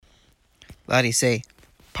Lottie, say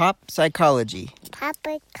pop psychology. Pop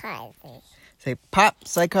psychology. Say pop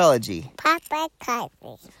psychology. Pop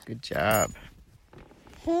psychology. Good job.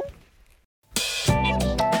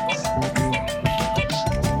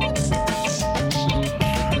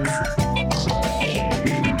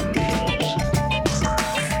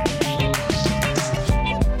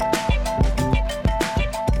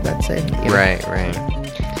 That's it. you know? Right.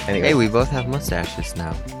 Anyway, Hey, we both have mustaches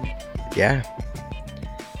now. yeah.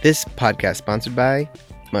 This podcast sponsored by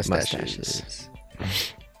Mustaches.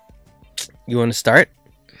 You want to start?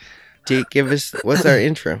 Give us, what's our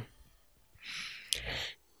intro?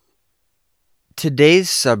 Today's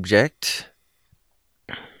subject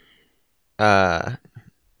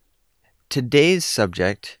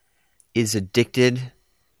is addicted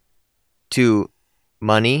to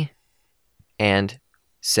money and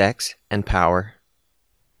sex and power.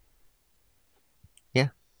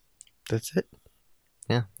 That's it.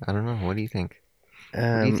 Yeah, I don't know. What do you think? What do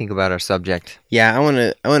Um, you think about our subject? Yeah, I want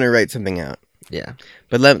to write something out. Yeah.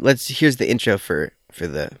 But let's here's the intro for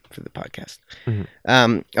the podcast.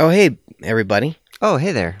 Mhm. Oh hey everybody. Oh,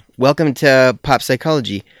 hey there. Welcome to Pop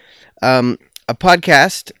Psychology. A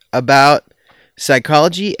podcast about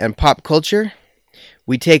psychology and pop culture.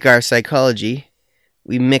 We take our psychology,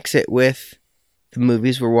 we mix it with the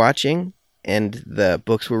movies we're watching and the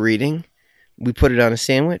books we're reading. We put it on a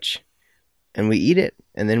sandwich and we eat it,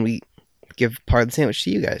 and then we give part of the sandwich to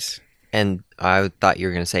you guys. And I thought you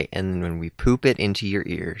were going to say, and then when we poop it into your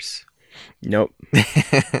ears. Nope.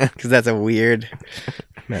 Because that's a weird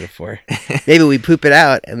metaphor. Maybe we poop it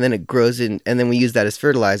out and then it grows in, and then we use that as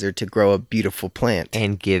fertilizer to grow a beautiful plant.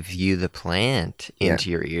 And give you the plant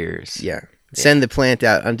into your ears. Yeah. Send the plant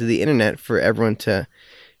out onto the internet for everyone to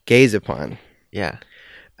gaze upon. Yeah.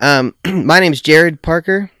 My name's Jared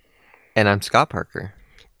Parker, And I'm Scott Parker.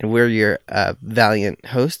 and we're your valiant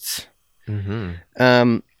hosts.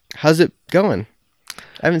 Mm-hmm. How's it going?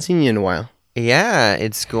 I haven't seen you in a while. Yeah,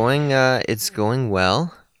 it's going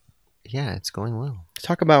well. Yeah, it's going well.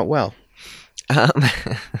 Talk about Um,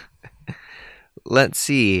 let's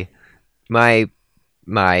see. My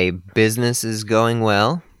business is going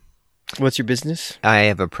well. What's your business? I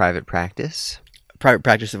have a private practice. Private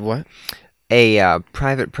practice of what? A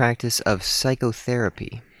private practice of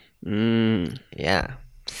psychotherapy. Mm. Yeah.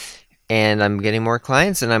 And I'm getting more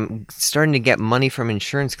clients, and I'm starting to get money from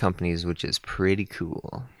insurance companies, which is pretty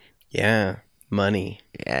cool. Yeah. Money.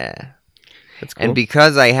 Yeah. That's cool. And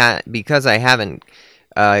because I haven't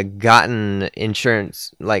gotten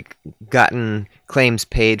insurance, gotten claims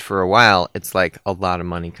paid for a while, it's like a lot of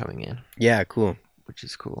money coming in, Yeah, cool. which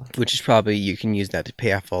is cool. Which is probably, you can use that to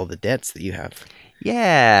pay off all the debts that you have.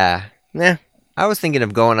 Yeah. Nah. I was thinking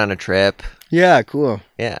of going on a trip. Yeah, cool.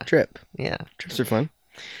 Yeah. Trip. Yeah. Trips are fun.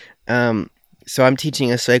 So I'm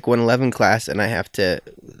teaching a Psych 111 class, and I have to,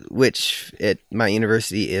 which at my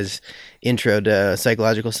university is Intro to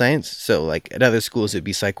Psychological Science. So like at other schools, it'd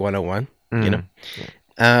be Psych 101, you know?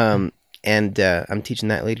 And I'm teaching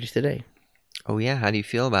that later today. Oh, yeah. How do you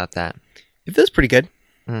feel about that? It feels pretty good.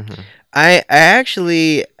 Mm-hmm. I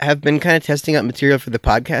actually have been kind of testing out material for the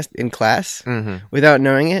podcast in class without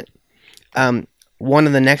knowing it. One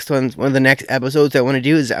of the next episodes I want to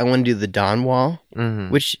do is I want to do the Dawn Wall.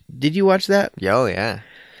 Which, did you watch that? Oh, yeah.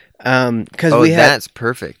 Because that's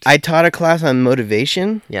perfect. I taught a class on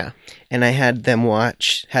motivation. Yeah. And I had them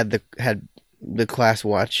had the class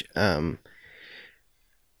watch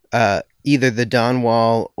either the Dawn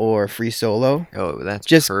Wall or Free Solo. Oh, that's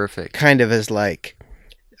just perfect. Kind of as like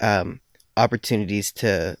opportunities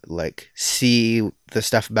to like see the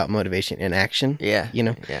stuff about motivation in action. Yeah. You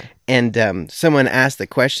know? Yeah. And someone asked the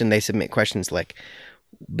question, they submit questions like,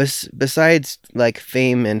 besides like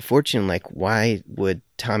fame and fortune, like why would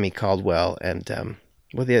Tommy Caldwell and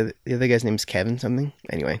the other guy's name is Kevin something?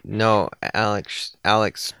 Anyway. No, Alex.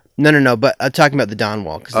 No, but I'm talking about the Dawn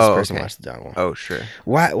Wall, because this person okay. watched the Dawn Wall. Oh, sure.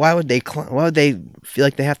 Why would they feel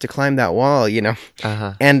like they have to climb that wall, you know?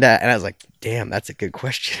 Uh-huh. And I was like, damn, that's a good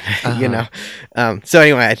question, you know? So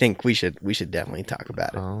anyway, I think we should definitely talk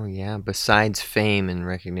about it. Oh, yeah. Besides fame and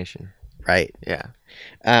recognition. Right.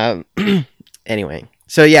 Yeah. Anyway,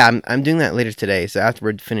 so yeah, I'm doing that later today. So after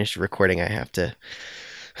we're finished recording, I have to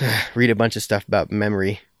read a bunch of stuff about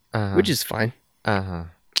memory, which is fine.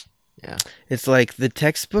 Yeah. It's like the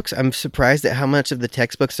textbooks. I'm surprised at how much of the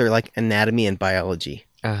textbooks are like anatomy and biology.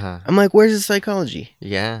 I'm like, where's the psychology?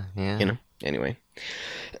 Yeah. You know? Anyway.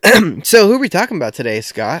 So who are we talking about today,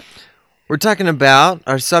 Scott? We're talking about,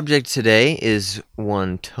 our subject today is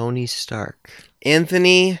one Tony Stark.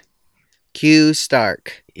 Anthony Q.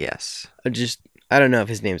 Stark. Yes. I don't know if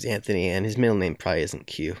his name's Anthony, and his middle name probably isn't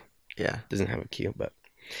Q. Yeah. Doesn't have a Q, but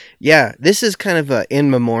Yeah, this is kind of a in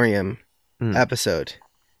memoriam Mm. episode.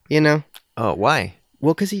 You know? Oh, why?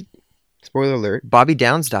 Well, because he... Spoiler alert. Bobby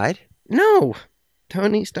Downs died? No!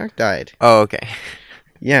 Tony Stark died. Oh, okay.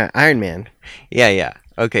 Yeah, Iron Man. Yeah.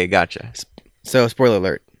 Okay, gotcha. So, spoiler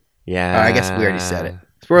alert. Yeah. I guess we already said it.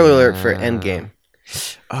 Spoiler alert for Endgame.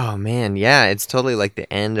 Oh, man. Yeah, it's totally like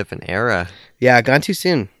the end of an era. Yeah, gone too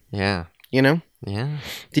soon. Yeah. You know? Yeah.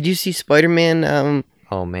 Did you see Spider-Man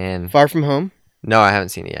Oh, man. Far From Home? No, I haven't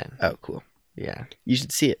seen it yet. Oh, cool. Yeah. You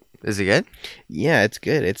should see it. Is it good? Yeah, it's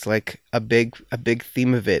good. It's like a big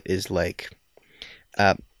theme of it is like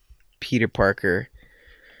Peter Parker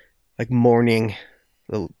like mourning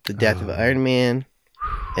the death of Iron Man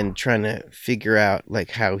and trying to figure out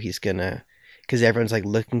like how he's gonna, because everyone's like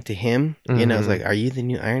looking to him. You know, it's like, are you the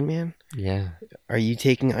new Iron Man? Yeah. Are you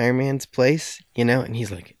taking Iron Man's place? You know, and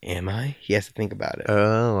he's like, am I? He has to think about it.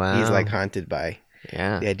 Oh, wow. He's like haunted by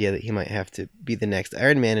yeah. the idea that he might have to be the next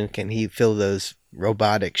Iron Man, and can he fill those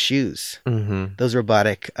robotic shoes? Mm-hmm. Those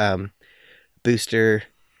robotic booster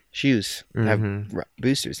shoes have Mhm.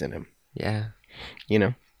 boosters in them. Yeah. You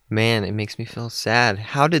know? Man, it makes me feel sad.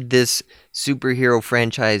 How did this superhero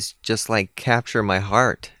franchise just like capture my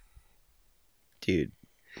heart? Dude.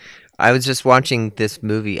 I was just watching this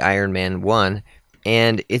movie, Iron Man 1,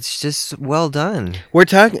 and it's just well done. We're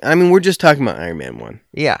just talking about Iron Man 1.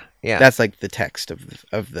 Yeah. That's like the text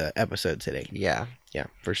of the episode today. Yeah. Yeah,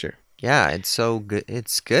 for sure. Yeah, it's so good.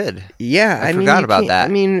 It's good. Yeah, I forgot about that. I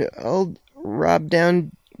mean, old Rob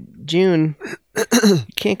Down June, you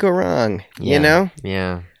can't go wrong, Yeah. you know?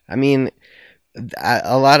 Yeah. I mean,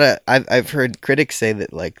 I've heard critics say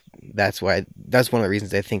that like that's one of the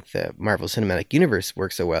reasons I think the Marvel Cinematic Universe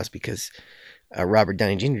works so well, is because Robert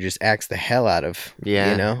Downey Jr. just acts the hell out of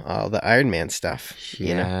Yeah. you know, all the Iron Man stuff.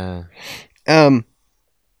 You know? Yeah.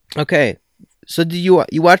 Okay, so did you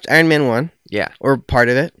watched Iron Man 1? Yeah. Or part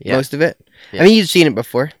of it? Yeah. Most of it? Yeah. I mean, you've seen it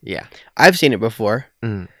before. Yeah. I've seen it before,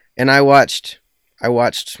 Mm. and I watched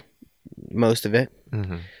most of it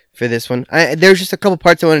Mm-hmm. for this one. There's just a couple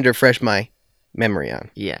parts I wanted to refresh my memory on.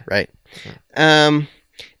 Yeah. Right. Yeah.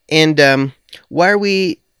 Why are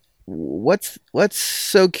we? What's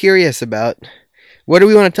so curious about? What do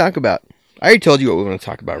we want to talk about? I already told you what we want to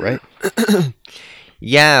talk about, right?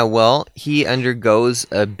 Yeah, well, he undergoes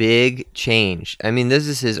a big change. I mean, this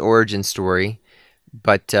is his origin story,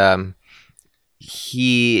 but I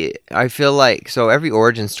feel like, so every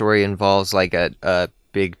origin story involves like a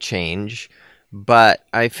big change, but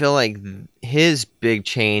I feel like his big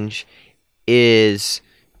change is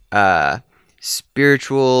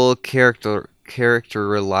spiritual,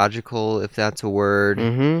 characterological, if that's a word.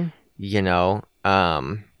 Mm-hmm. You know,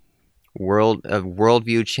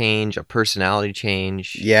 worldview change, a personality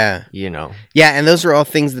change. Yeah. You know. Yeah, and those are all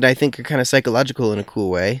things that I think are kind of psychological in a cool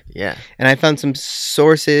way. Yeah. And I found some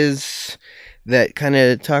sources that kind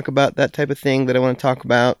of talk about that type of thing that I want to talk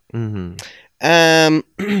about. Mm-hmm.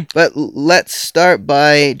 But let's start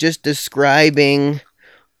by just describing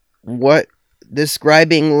like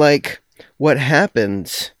what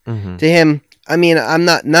happens Mm-hmm. to him. I mean, I'm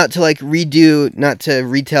not to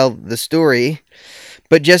retell the story,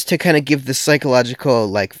 but just to kind of give the psychological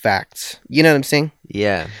like facts. You know what I'm saying?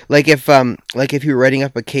 Yeah. Like if you were writing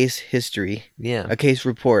up a case history, Yeah. a case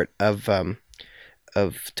report of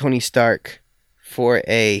Tony Stark for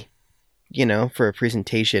a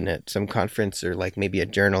presentation at some conference or like maybe a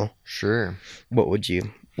journal, Sure. what would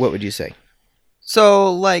you say?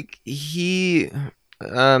 So, like, he,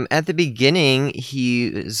 at the beginning, he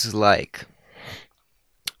is like,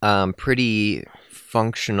 pretty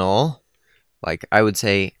functional. Like, I would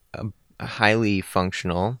say, highly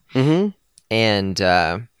functional. Mm-hmm.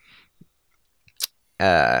 And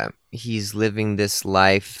he's living this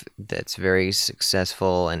life that's very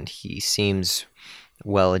successful, and he seems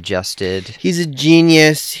well adjusted. He's a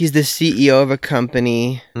genius. He's the CEO of a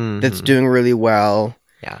company that's Mhm. doing really well.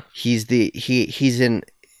 Yeah. He's in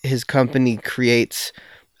his company creates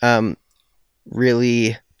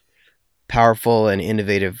really powerful and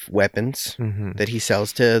innovative weapons Mhm. that he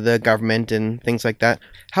sells to the government and things like that.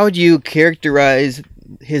 How would you characterize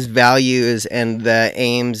his values and the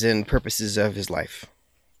aims and purposes of his life?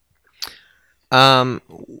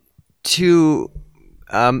 To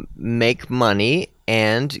make money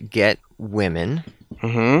and get women,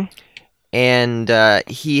 Mm-hmm. and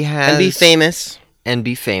he has And be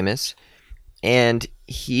famous. and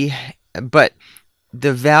but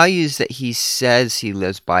the values that he says he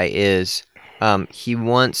lives by is he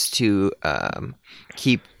wants to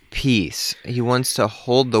keep peace. He wants to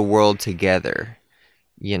hold the world together,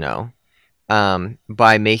 you know,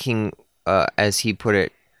 by making, as he put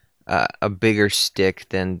it, a bigger stick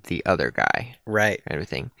than the other guy, Right. kind of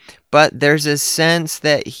thing. But there's a sense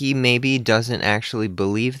that he maybe doesn't actually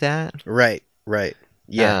believe that. Right.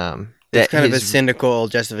 Yeah. That It's kind of a his- cynical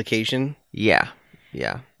justification. Yeah,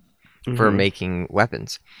 for Mhm. making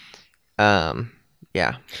weapons.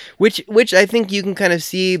 Yeah. Which I think you can kind of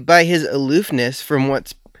see by his aloofness from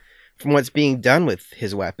what's being done with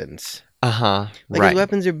his weapons. Like Right. his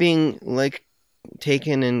weapons are being like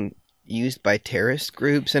taken and used by terrorist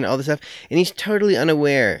groups and all this stuff, and he's totally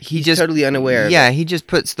unaware. He's totally unaware. Yeah, of it. he just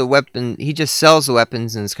puts the weapon. He just sells the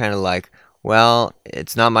weapons, and it's kind of like, well,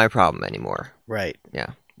 it's not my problem anymore. Right. Yeah.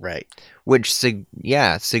 Right. Which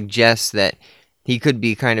suggests that he could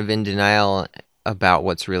be kind of in denial about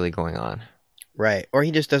what's really going on. Right. Or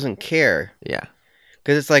he just doesn't care. Yeah.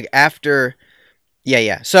 Because it's like after.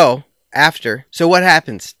 Yeah. So after. So what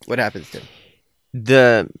happens? What happens to him?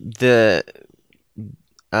 The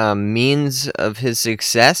means of his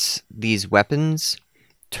success, these weapons,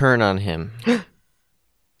 turn on him.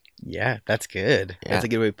 Yeah, that's good. Yeah. That's a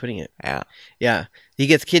good way of putting it. Yeah. Yeah. He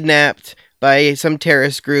gets kidnapped by some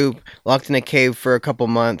terrorist group, locked in a cave for a couple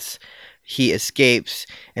months. He escapes,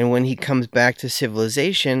 and when he comes back to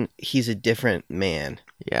civilization, he's a different man.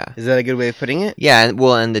 Yeah. Is that a good way of putting it? Yeah,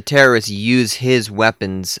 and the terrorists use his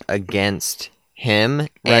weapons against him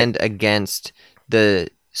and against the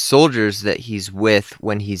soldiers that he's with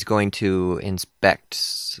when he's going to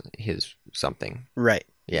inspect his something. Right.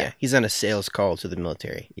 Yeah. He's on a sales call to the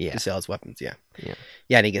military Yeah. to sell his weapons. Yeah. Yeah.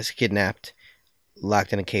 Yeah, and he gets kidnapped,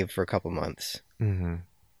 locked in a cave for a couple months, Mm-hmm.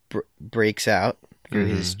 breaks out through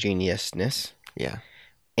his geniusness, Yeah.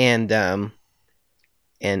 and then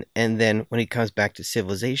when he comes back to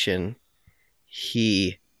civilization,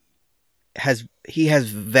 he has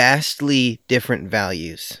vastly different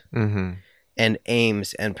values Mm-hmm. and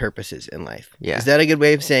aims and purposes in life. Yeah. Is that a good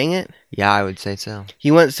way of saying it? Yeah, I would say so.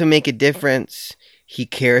 He wants to make a difference. He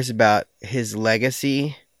cares about his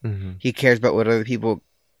legacy. Mm-hmm. He cares about what other people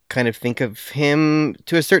kind of think of him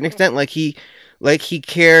to a certain extent. Like he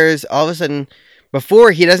cares all of a sudden.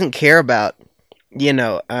 Before, he doesn't care about,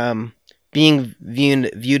 being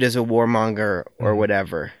viewed as a warmonger or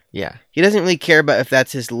whatever. Yeah. He doesn't really care about if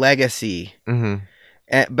that's his legacy. Mm-hmm.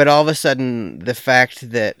 But all of a sudden, the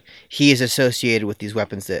fact that he is associated with these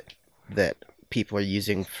weapons that people are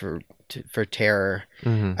using for terror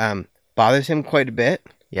Mm-hmm. bothers him quite a bit.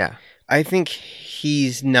 Yeah. I think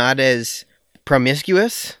he's not as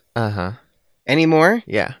promiscuous Uh-huh. anymore.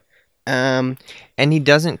 Yeah. Um, And he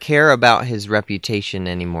doesn't care about his reputation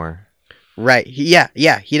anymore. right. Yeah.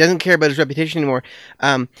 He doesn't care about his reputation anymore.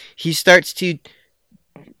 He starts to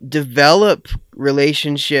develop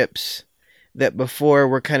relationships that before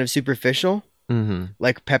were kind of superficial, Mm-hmm.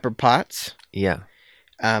 like Pepper Potts. Yeah.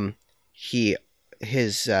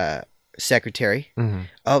 His secretary. Mm-hmm.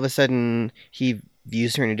 All of a sudden, he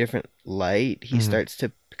views her in a different light. He starts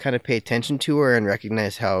to kind of pay attention to her and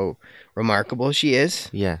recognize how remarkable she is.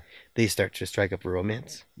 Yeah. They start to strike up a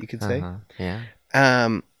romance, you could say. Uh-huh. Yeah.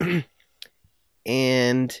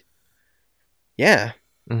 And yeah,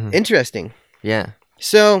 Mm-hmm. interesting. Yeah.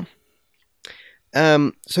 So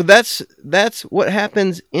that's what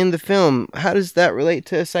happens in the film. How does that relate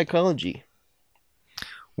to psychology?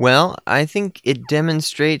 Well, I think it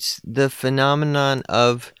demonstrates the phenomenon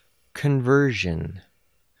of conversion,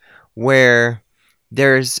 where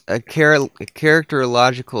there's a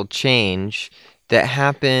characterological change that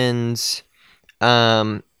happens,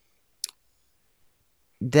 and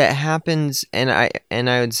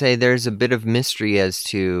I would say there's a bit of mystery as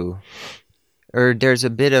to, or there's a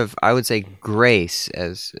bit of, I would say, grace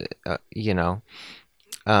as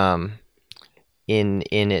in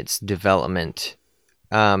its development.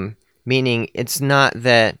 Meaning it's not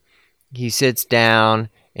that he sits down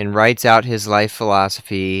and writes out his life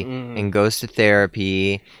philosophy and goes to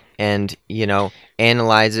therapy and,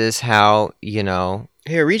 analyzes how,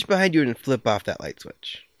 Here, reach behind you and flip off that light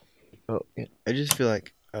switch. Oh, yeah. I just feel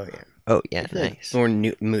like, oh yeah. Oh, yeah, I feel like nice. more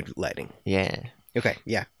mood lighting. Yeah. Okay,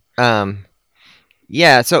 yeah.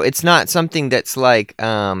 Yeah, so it's not something that's like,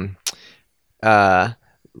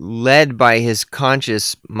 led by his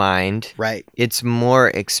conscious mind. Right. It's more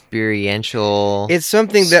experiential. It's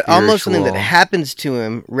something that almost something that spiritual. happens to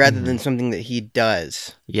him rather than something that he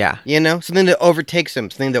does. Yeah. Something that overtakes him,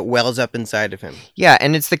 something that wells up inside of him. Yeah,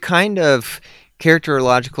 and it's the kind of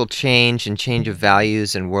characterological change and change of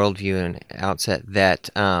values and worldview and outset that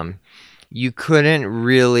you couldn't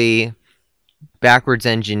really backwards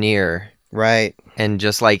engineer Right. and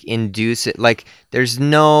just like induce it. Like there's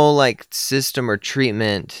no like system or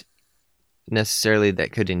treatment necessarily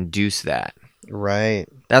that could induce that. Right.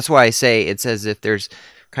 That's why I say it's as if there's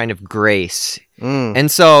kind of grace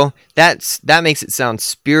And so that makes it sound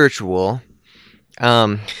spiritual.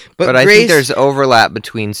 But I grace, think there's overlap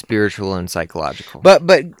between spiritual and psychological. But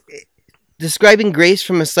describing grace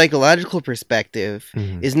from a psychological perspective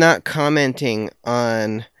is not commenting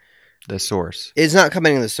on the source. It's not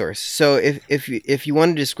commenting on the source. So if you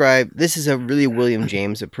want to describe, this is a really William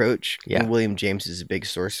James approach. Yeah. And William James is a big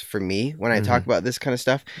source for me when I talk about this kind of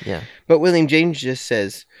stuff. Yeah. But William James just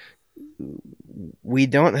says we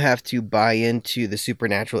don't have to buy into the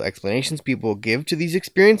supernatural explanations people give to these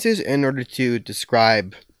experiences in order to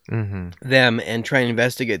describe them and try and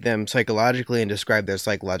investigate them psychologically and describe their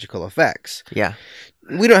psychological effects. Yeah.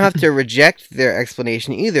 We don't have to reject their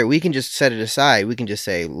explanation either. We can just set it aside. We can just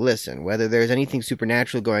say, listen, whether there's anything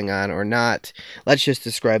supernatural going on or not, let's just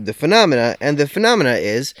describe the phenomena. And the phenomena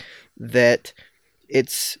is that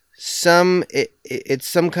it's some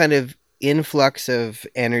kind of influx of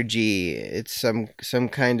energy. It's some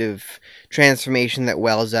kind of transformation that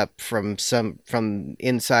wells up from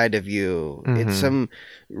inside of you. It's some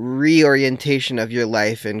reorientation of your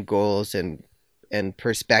life and goals and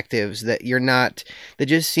perspectives that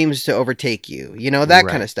just seems to overtake you, that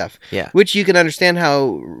kind of stuff. Yeah. Which you can understand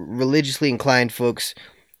how religiously inclined folks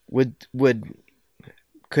could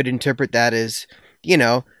interpret that as,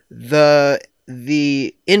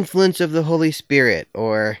 the influence of the Holy Spirit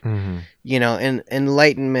or,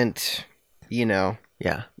 enlightenment,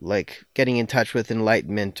 Yeah. like getting in touch with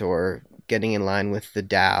enlightenment or getting in line with the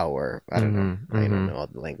Tao or I don't know. I don't know all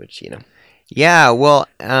the language, Yeah, well,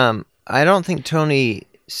 I don't think Tony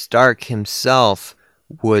Stark himself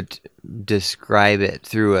would describe it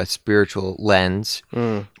through a spiritual lens,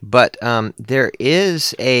 but there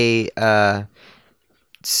is a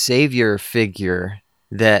savior figure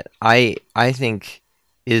that I think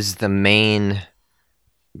is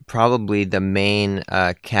probably the main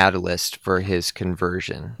catalyst for his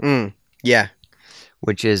conversion. Yeah,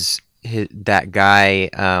 which is that guy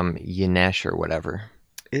Yanesh or whatever.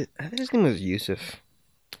 I think his name was Yusuf.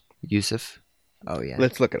 Yusuf? Oh, yeah.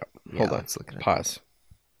 Let's look it up. Hold on. Let's look it up. Pause.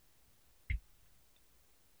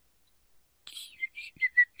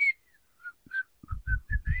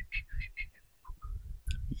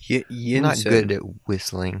 I'm not good at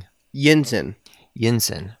whistling. Yinsen.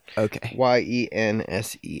 Okay.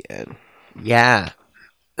 Yensen. Yeah.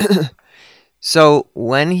 So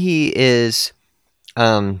when he is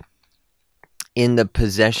in the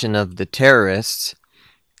possession of the terrorists,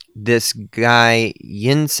 this guy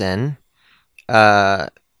Yinsen,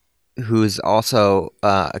 who's also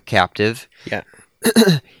a captive,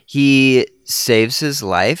 he saves his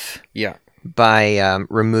life. Yeah. By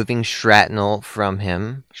removing shrapnel from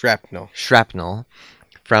him. Shrapnel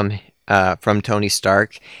from Tony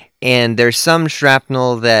Stark, and there's some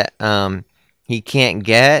shrapnel that he can't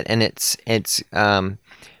get, and it's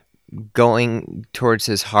going towards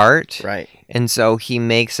his heart. Right. And so he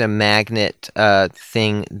makes a magnet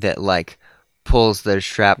thing that like pulls the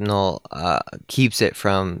shrapnel, keeps it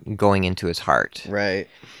from going into his heart. Right.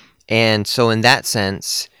 And so in that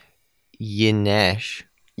sense, Yinsen.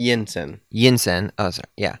 Oh, sorry.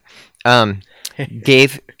 Yeah.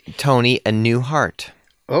 Gave Tony a new heart.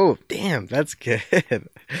 Oh, damn, that's good.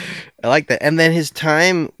 I like that. And then his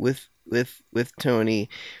time with Tony,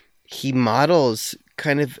 he models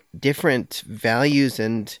kind of different values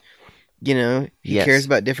and, he cares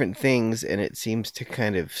about different things, and it seems to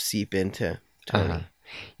kind of seep into Tony.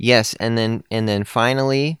 Yes, and then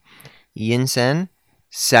finally, Yinsen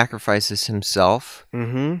sacrifices himself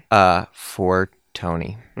for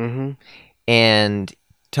Tony. And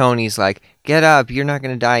Tony's like, get up, you're not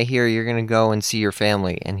going to die here, you're going to go and see your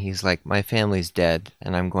family. And he's like, my family's dead,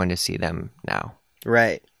 and I'm going to see them now.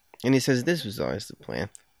 Right. And he says, this was always the plan.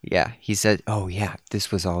 Yeah, he said, oh yeah,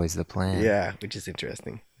 this was always the plan. Yeah, which is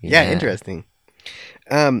interesting. Yeah, interesting.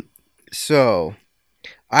 So,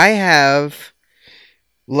 I have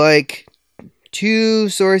like 2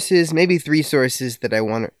 sources, maybe 3 sources that I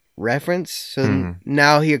want to reference. So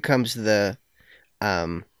now here comes the...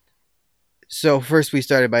 So first we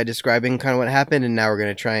started by describing kind of what happened, and now we're going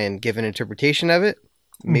to try and give an interpretation of it,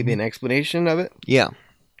 maybe an explanation of it. Yeah.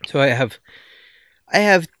 So I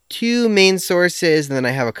have 2 main sources, and then I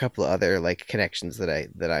have a couple of other like connections that I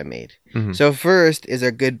made. So first is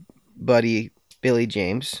our good buddy Billy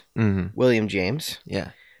James, William James.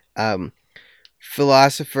 Yeah.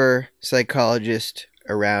 Philosopher, psychologist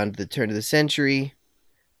around the turn of the century.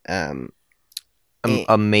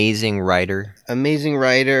 Amazing writer.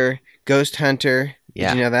 Ghost hunter. Yeah.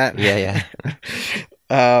 Did you know that? Yeah.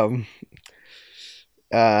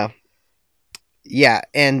 Yeah,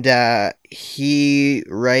 and he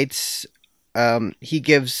writes, he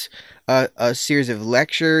gives a series of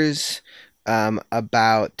lectures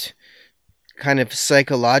about kind of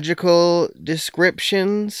psychological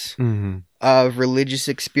descriptions Mm-hmm. of religious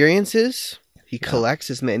experiences. He Yeah. collects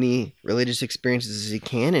as many religious experiences as he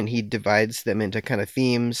can, and he divides them into kind of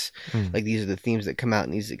themes. Mm. Like, these are the themes that come out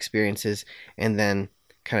in these experiences, and then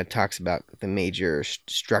kind of talks about the major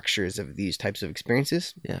structures of these types of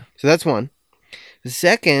experiences. Yeah. So that's one. The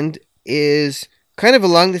second is kind of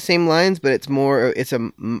along the same lines, but it's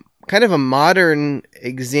kind of a modern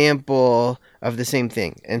example of the same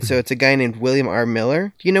thing. And so it's a guy named William R.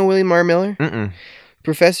 Miller. Do you know William R. Miller? Mm-mm.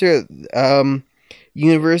 Professor at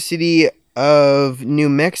University of New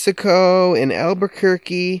Mexico in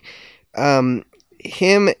Albuquerque.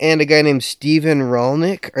 Him and a guy named Stephen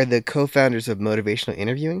Rolnick are the co-founders of motivational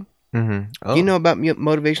interviewing. Mm-hmm. Oh. Do you know about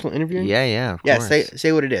motivational interviewing? Yeah, of Yeah, course.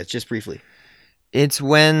 say what it is, just briefly. It's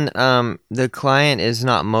when the client is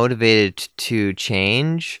not motivated to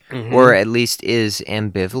change, Mhm. or at least is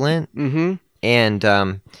ambivalent, Mm-hmm.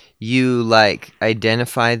 and you like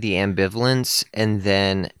identify the ambivalence and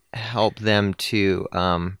then help them to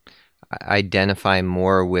identify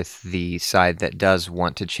more with the side that does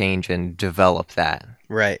want to change and develop that.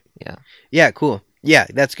 Right. Yeah. Yeah, cool. Yeah,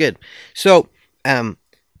 that's good. So,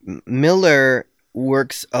 Miller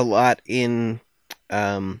works a lot in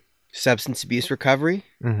substance abuse recovery,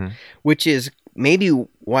 Mm-hmm. which is maybe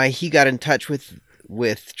why he got in touch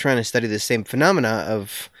with trying to study the same phenomena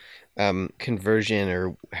of conversion,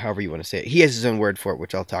 or however you want to say it. He has his own word for it,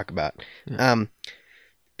 which I'll talk about. Yeah.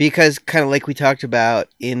 Because kind of like we talked about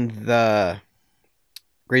in the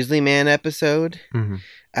Grizzly Man episode,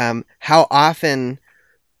 Mm-hmm. how often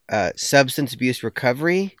substance abuse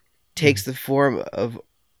recovery takes the form of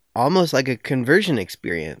almost like a conversion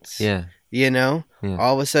experience. Yeah. You know? Yeah.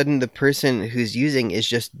 All of a sudden the person who's using is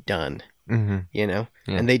just done, Mm-hmm. you know?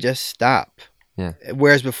 Yeah. And they just stop. Yeah.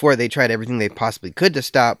 Whereas before they tried everything they possibly could to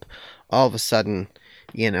stop, all of a sudden,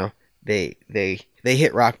 you know, they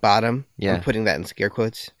hit rock bottom. Yeah. I'm putting that in scare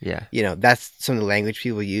quotes. Yeah. You know, that's some of the language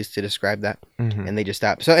people use to describe that. Mm-hmm. And they just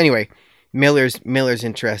stop. So anyway, Miller's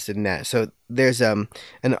interested in that. So there's an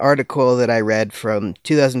article that I read from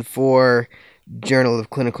 2004 Journal of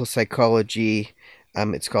Clinical Psychology.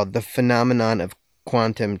 It's called The Phenomenon of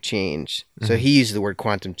Quantum Change. So he uses the word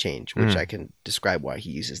quantum change, which I can describe why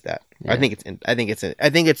he uses that. Yeah. I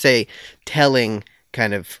think it's a telling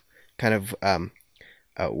kind of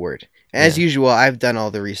word. As usual, I've done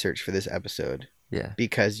all the research for this episode Yeah.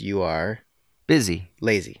 because you are Busy.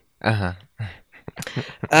 lazy. Uh-huh.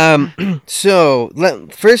 So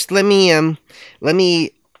first, let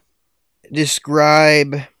me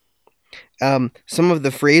describe some of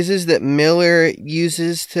the phrases that Miller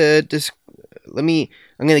uses to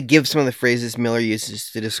I'm going to give some of the phrases Miller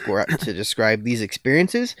uses to describe these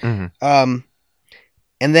experiences. Mm-hmm.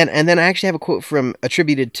 And then I actually have a quote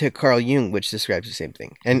attributed to Carl Jung, which describes the same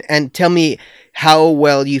thing. And tell me how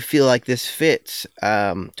well you feel like this fits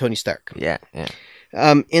Tony Stark. Yeah.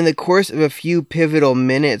 In the course of a few pivotal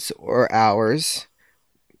minutes or hours,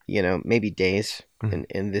 you know, maybe days,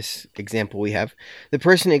 in this example we have, the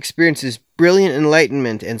person experiences brilliant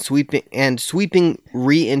enlightenment and sweeping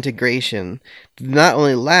reintegration that not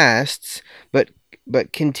only lasts, but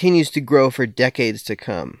continues to grow for decades to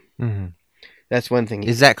come. Mm-hmm. That's one thing.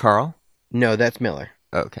 Is that Carl? No, that's Miller.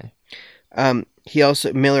 Okay.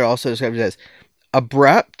 Miller also describes it as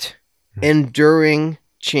abrupt, enduring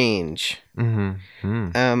change.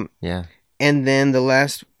 Mm-hmm. Yeah. And then the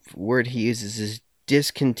last word he uses is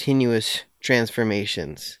discontinuous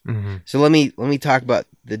transformations. Mm-hmm. So let me talk about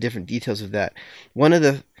the different details of that. One of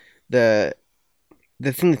the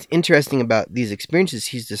thing that's interesting about these experiences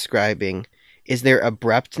he's describing is their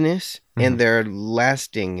abruptness and their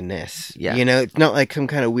lastingness. Yeah. You know, it's not like some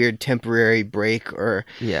kind of weird temporary break or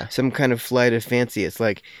some kind of flight of fancy. It's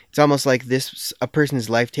almost like a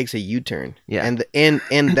person's life takes a U-turn. Yeah. And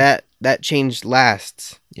that change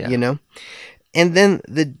lasts. Yeah. You know? And then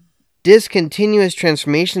the discontinuous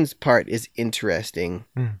transformations part is interesting.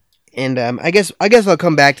 And I guess I'll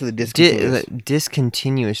come back to the discontinuous.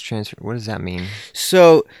 Discontinuous transfer. What does that mean?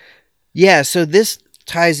 So this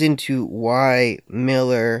ties into why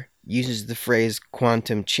Miller uses the phrase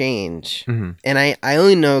quantum change. Mm-hmm. And I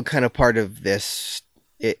only know kind of part of this.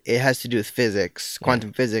 It has to do with physics,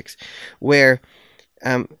 quantum physics, where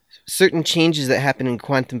certain changes that happen in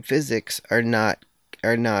quantum physics are not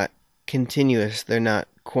continuous. They're not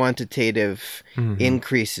quantitative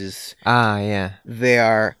increases. Yeah. They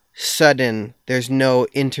are sudden. There's no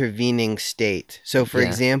intervening state. So, for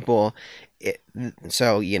example,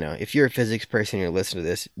 if you're a physics person and you're listening to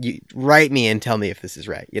this, you write me and tell me if this is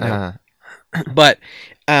right. You know, but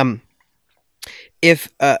if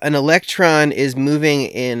an electron is moving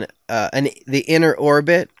in the inner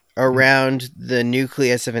orbit around the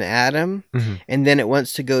nucleus of an atom, and then it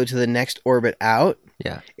wants to go to the next orbit out.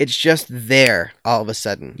 Yeah. It's just there all of a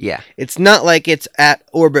sudden. Yeah. It's not like it's at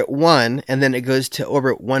orbit 1 and then it goes to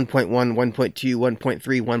orbit 1.1, 1.2, 1.3,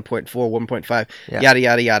 1.4, 1.5, yada,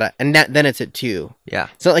 yada, yada. And then it's at 2. Yeah.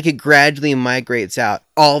 It's not like it gradually migrates out.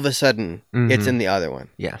 All of a sudden, it's in the other one.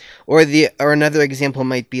 Yeah. Or another example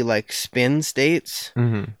might be like spin states,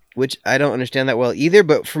 which I don't understand that well either.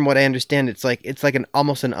 But from what I understand, it's like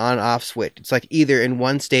almost an on-off switch. It's like either in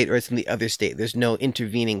one state or it's in the other state. There's no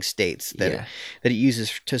intervening states that it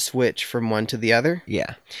uses to switch from one to the other.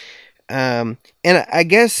 Yeah. And I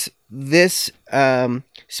guess this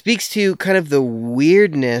speaks to kind of the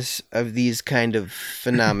weirdness of these kind of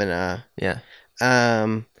phenomena. Yeah.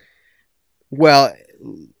 Well,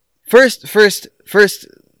 first,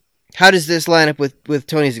 how does this line up with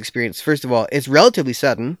Tony's experience? First of all, it's relatively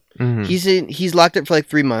sudden. He's locked up for like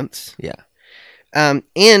 3 months. Yeah. And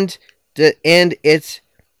it's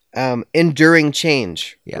enduring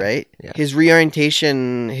change, right? Yeah. His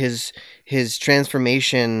reorientation, his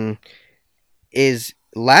transformation is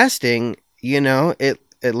lasting.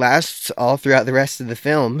 It lasts all throughout the rest of the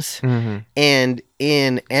films. And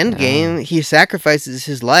in Endgame, he sacrifices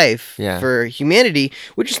his life for humanity,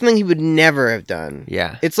 which is something he would never have done.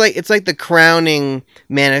 Yeah. It's like the crowning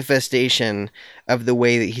manifestation of the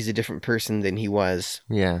way that he's a different person than he was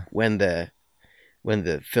when the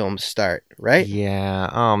films start, right? Yeah.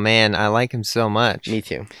 Oh man, I like him so much. Me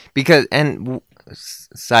too. Because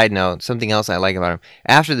side note, something else I like about him,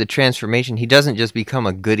 after the transformation, he doesn't just become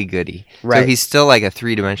a goody-goody. Right. So he's still like a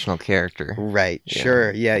three-dimensional character. Right. Yeah.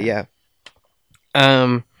 Sure. Yeah.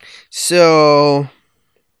 So,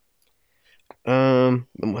 where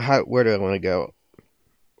do I want to go?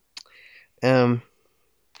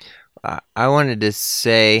 I wanted to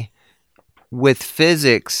say, with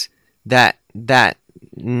physics, that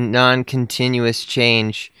non-continuous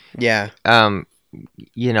change, it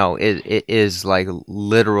is like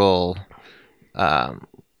literal,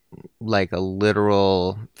 like a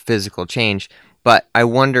literal physical change. But I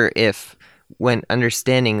wonder if, when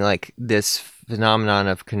understanding like this phenomenon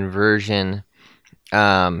of conversion,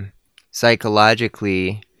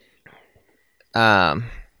 psychologically, I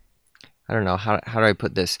don't know, how do I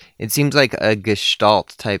put this? It seems like a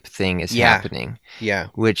gestalt type thing is happening. Yeah.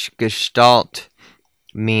 Which gestalt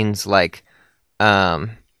means like a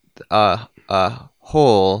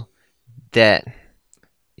whole that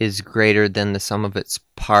is greater than the sum of its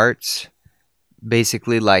parts.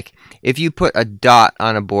 Basically, like if you put a dot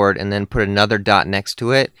on a board and then put another dot next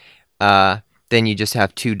to it, then you just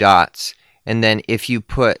have two dots. And then if you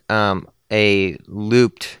put a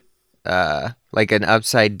looped, like an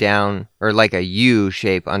upside down or like a U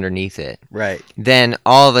shape underneath it, right, then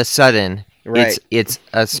all of a sudden right, it's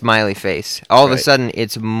a smiley face. All of a sudden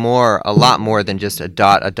it's a lot more than just a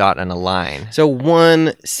dot, and a line. So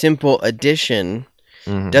one simple addition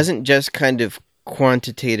doesn't just kind of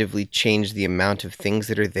quantitatively change the amount of things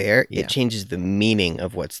that are there. It changes the meaning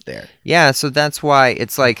of what's there. Yeah, so that's why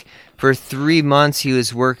it's like for 3 months he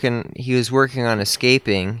was working on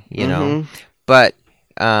escaping, you know. But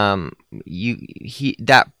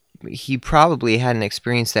he probably hadn't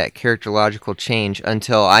experienced that characterological change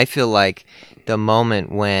until I feel like the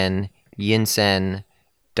moment when Yinsen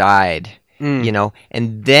died, you know,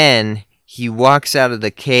 and then he walks out of the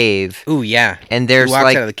cave. Ooh, yeah. And there's he walks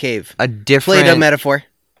like out of the cave. A different Play-Doh metaphor.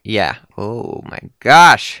 Yeah. Oh my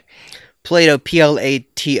gosh. Play-Doh,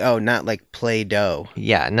 Plato, not like Play-Doh.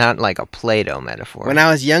 Yeah, not like a Play-Doh metaphor. When I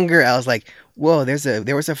was younger, I was like, whoa,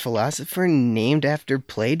 there was a philosopher named after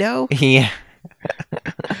Play-Doh? Yeah.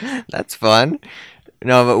 That's fun.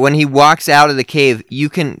 No, but when he walks out of the cave, you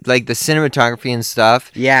can, like, the cinematography and stuff,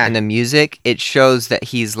 and the music, it shows that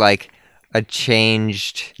he's like a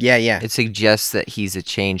changed. Yeah. It suggests that he's a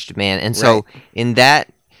changed man, and so in that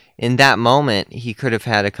moment, he could have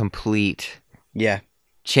had a complete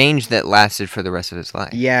change that lasted for the rest of his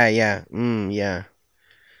life. Yeah.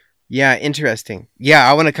 Yeah, interesting. Yeah,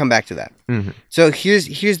 I want to come back to that. So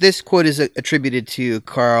here's this quote is attributed to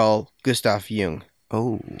Carl Gustav Jung.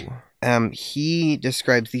 Oh. He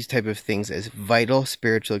describes these type of things as vital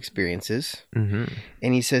spiritual experiences. And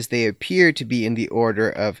he says they appear to be in the order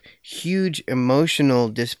of huge emotional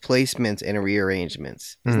displacements and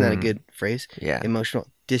rearrangements. Isn't that a good phrase? Yeah. Emotional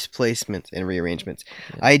displacements and rearrangements.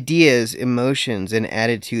 Yeah. Ideas, emotions, and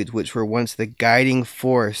attitudes which were once the guiding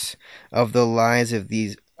force of the lives of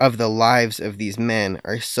these of the lives of these men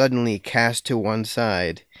are suddenly cast to one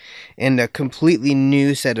side, and a completely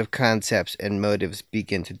new set of concepts and motives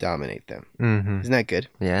begin to dominate them. Mm-hmm. Isn't that good?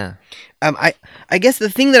 Yeah. I guess the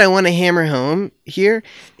thing that I want to hammer home here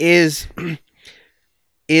is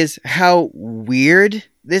how weird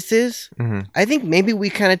this is. Mm-hmm. I think maybe we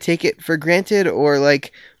kind of take it for granted, or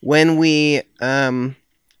like when we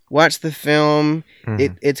watch the film,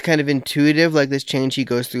 it's kind of intuitive. Like this change he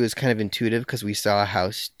goes through is kind of intuitive because we saw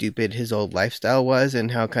how stupid his old lifestyle was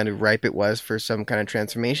and how kind of ripe it was for some kind of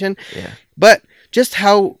transformation. Yeah. But just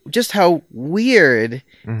how weird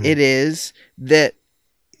it is that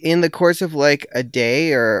in the course of like a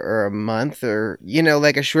day or a month or,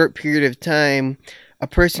 like a short period of time, a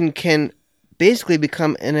person can basically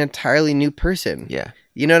become an entirely new person. Yeah.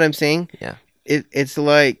 You know what I'm saying? Yeah. It's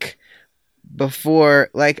like before,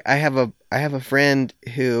 like I have a friend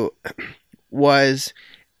who was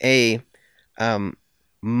a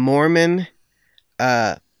Mormon,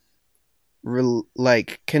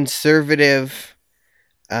 like conservative,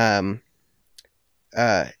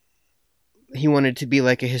 he wanted to be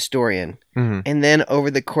like a historian. Mm-hmm. And then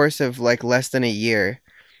over the course of like less than a year,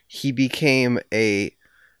 he became a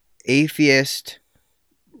atheist,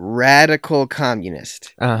 radical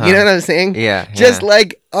communist. Uh-huh. You know what I'm saying? Yeah. Just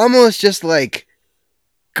like almost just like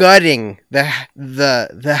gutting the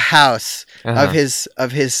house of his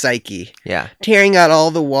psyche. Yeah. Tearing out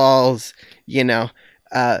all the walls,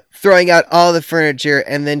 throwing out all the furniture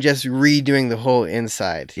and then just redoing the whole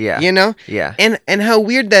inside. Yeah. Yeah. And how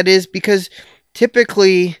weird that is, because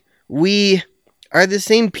typically we are the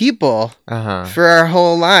same people for our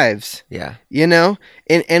whole lives. Yeah.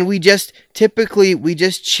 And we just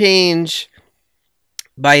change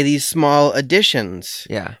by these small additions.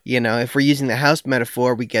 Yeah. If we're using the house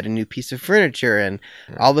metaphor, we get a new piece of furniture and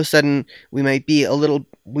all of a sudden we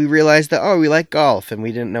realize that, we like golf and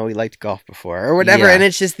we didn't know we liked golf before or whatever. Yeah. And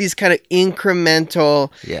it's just these kind of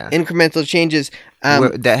incremental changes.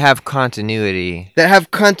 That have continuity.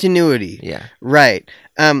 Yeah. Right.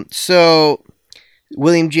 So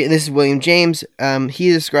this is William James.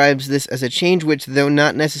 He describes this as a change which, though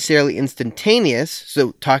not necessarily instantaneous,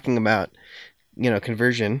 so talking about,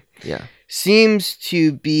 conversion, seems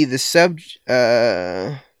to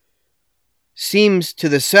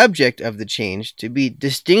the subject of the change to be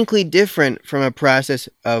distinctly different from just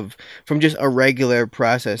a regular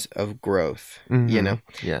process of growth. Yeah.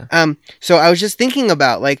 So I was just thinking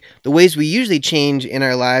about like the ways we usually change in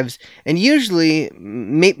our lives, and usually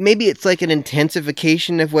maybe it's like an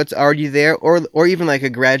intensification of what's already there, or even like a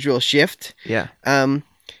gradual shift. Yeah.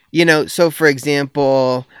 So for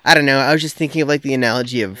example, I don't know, I was just thinking of like the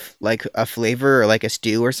analogy of like a flavor or like a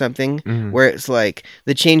stew or something, where it's like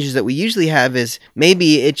the changes that we usually have is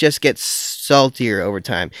maybe it just gets saltier over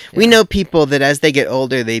time. Yeah. We know people that as they get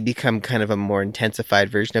older, they become kind of a more intensified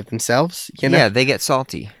version of themselves. Yeah, they get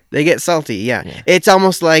salty. Yeah. It's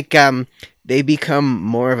almost like they become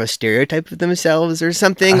more of a stereotype of themselves or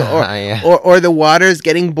something, or the water's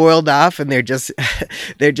getting boiled off and they're just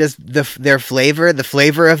their flavor, the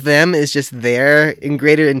flavor of them is just there in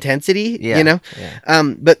greater intensity.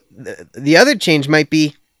 But the other change might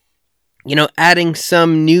be, adding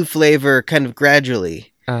some new flavor kind of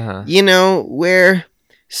gradually. Where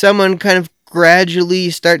someone kind of gradually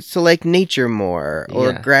starts to like nature more,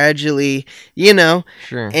 or gradually,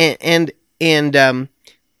 Sure. and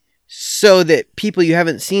so that people you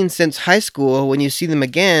haven't seen since high school, when you see them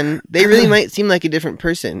again, they really might seem like a different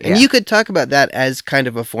person. And you could talk about that as kind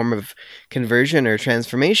of a form of conversion or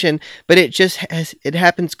transformation, but it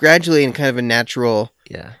happens gradually in kind of a natural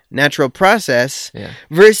process,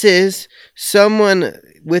 versus someone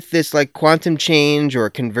with this like quantum change or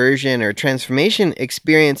conversion or transformation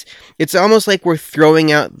experience. It's almost like we're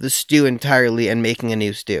throwing out the stew entirely and making a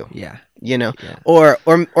new stew. Or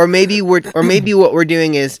maybe what we're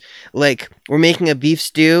doing is like we're making a beef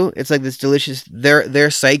stew. It's like this delicious,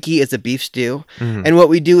 their psyche is a beef stew. And what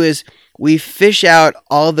we do is we fish out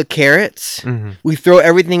all the carrots, we throw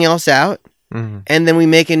everything else out, and then we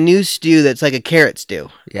make a new stew that's like a carrot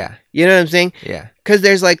stew. Yeah. You know what I'm saying? Yeah. Because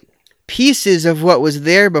there's like pieces of what was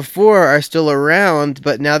there before are still around,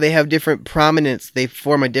 but now they have different prominence. They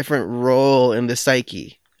form a different role in the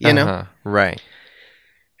psyche, Right.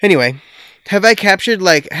 Anyway, have I captured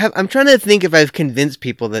I'm trying to think if I've convinced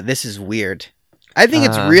people that this is weird. I think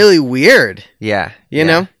it's really weird. Yeah. You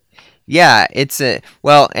know? Yeah, it's and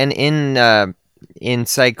in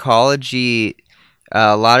psychology,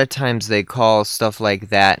 a lot of times they call stuff like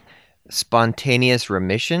that spontaneous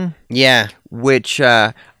remission. Yeah. Which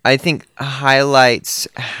I think highlights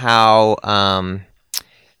how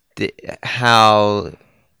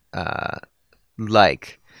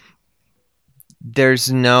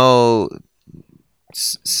there's no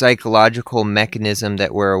psychological mechanism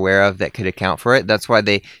that we're aware of that could account for it. That's why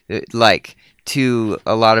they, like, to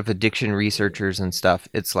a lot of addiction researchers and stuff,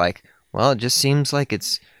 it's like, well, it just seems like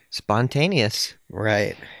it's spontaneous.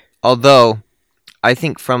 Right. Although, I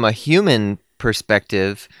think from a human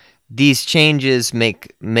perspective, these changes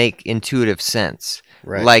make intuitive sense.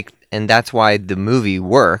 Right. Like, and that's why the movie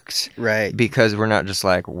works. Right. Because we're not just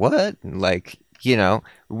like, what? Like, you know,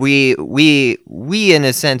 we in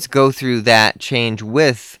a sense go through that change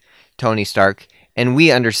with Tony Stark, and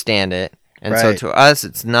we understand it. And so Right. to us,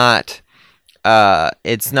 it's not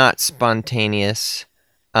spontaneous.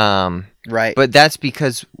 Right. But that's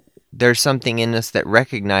because there's something in us that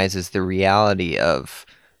recognizes the reality of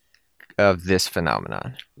this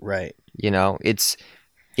phenomenon. Right. You know, it's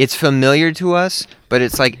familiar to us, but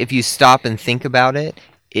it's like if you stop and think about it,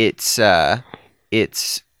 it's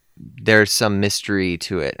there's some mystery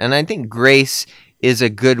to it. And I think grace is a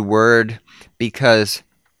good word because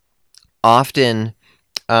often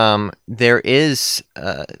there is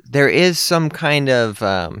some kind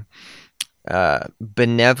of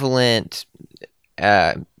benevolent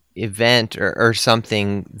event or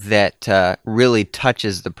something that really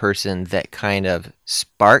touches the person that kind of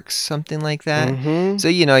sparks something like that. Mm-hmm. So,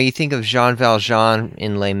 you know, you think of Jean Valjean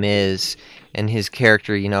in Les Mis and his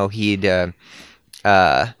character, you know, he'd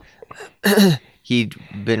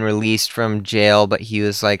been released from jail, but he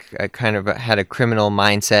was like had a criminal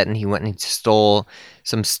mindset, and he went and stole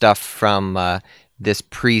some stuff from this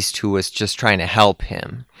priest who was just trying to help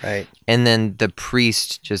him. Right. And then the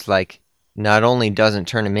priest just like not only doesn't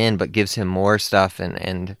turn him in, but gives him more stuff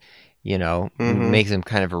and you know, makes him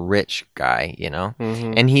kind of a rich guy, you know?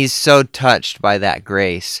 Mm-hmm. And he's so touched by that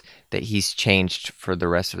grace that he's changed for the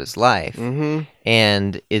rest of his life. Mm-hmm.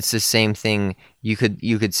 And it's the same thing you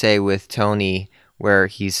could say with Tony, where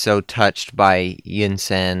he's so touched by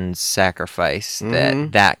Yinsen's sacrifice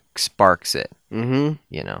that sparks it. Mm-hmm.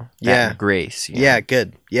 You know? That grace. You know?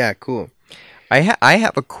 Good. Yeah, cool. I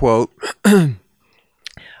have a quote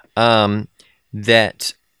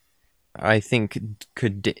that I think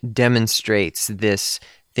could demonstrates this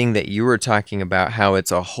thing that you were talking about, how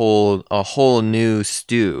it's a whole new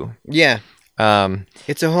stew. Yeah.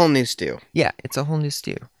 It's a whole new stew. Yeah, it's a whole new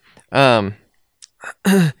stew. And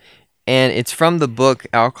it's from the book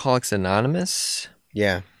Alcoholics Anonymous.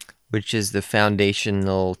 Yeah. Which is the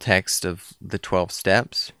foundational text of the 12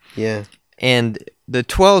 steps. Yeah. And the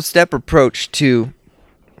 12-step approach to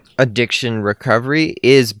addiction recovery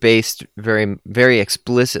is based very, very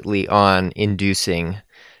explicitly on inducing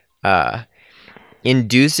this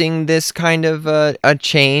kind of a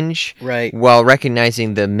change, right, while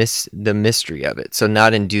recognizing the mystery of it. So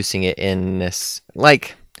not inducing it in this,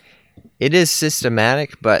 like, it is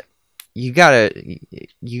systematic, but you gotta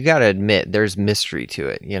admit there's mystery to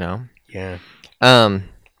it, you know? Yeah.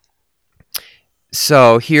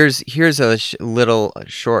 So here's a little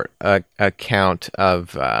short account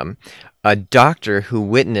of a doctor who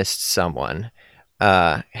witnessed someone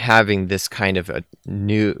having this kind of a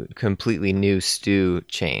completely new stew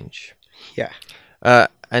change. Yeah.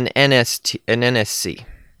 An NSC.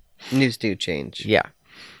 New stew change. Yeah.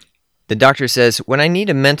 The doctor says, "When I need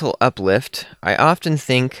a mental uplift, I often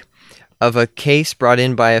think of a case brought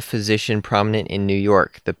in by a physician prominent in New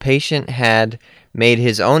York. The patient had made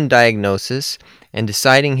his own diagnosis and,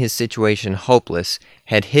 deciding his situation hopeless,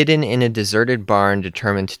 had hidden in a deserted barn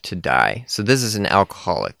determined to die." So this is an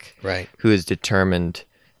alcoholic, right, who is determined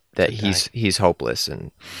that he's hopeless.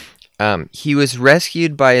 And he was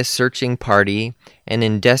rescued by a searching party and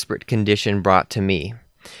in desperate condition brought to me.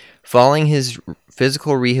 Following his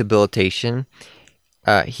physical rehabilitation,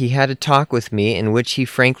 he had a talk with me in which he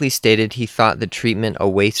frankly stated he thought the treatment a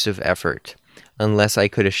waste of effort, unless I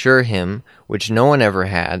could assure him, which no one ever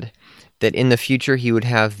had, that in the future he would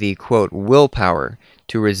have the, quote, willpower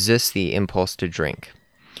to resist the impulse to drink.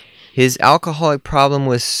 His alcoholic problem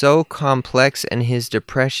was so complex and his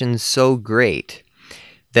depression so great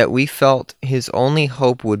that we felt his only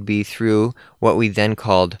hope would be through what we then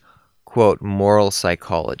called, quote, moral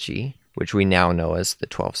psychology, which we now know as the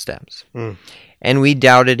 12 steps. And we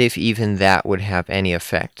doubted if even that would have any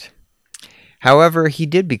effect. However, he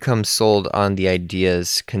did become sold on the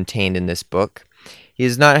ideas contained in this book. He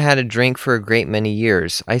has not had a drink for a great many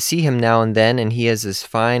years. I see him now and then, and he is as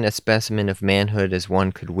fine a specimen of manhood as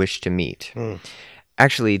one could wish to meet.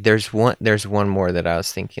 Actually, there's one more that I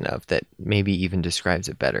was thinking of that maybe even describes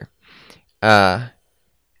it better.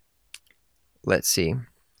 Let's see.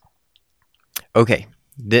 Okay,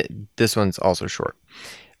 this one's also short.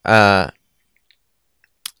 A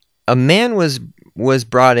man was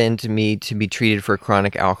brought in to me to be treated for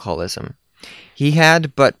chronic alcoholism. He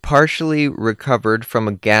had but partially recovered from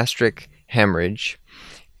a gastric hemorrhage,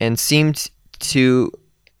 and seemed to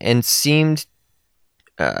be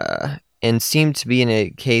in a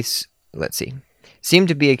case. Let's see. Seemed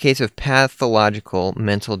to be a case of pathological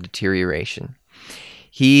mental deterioration.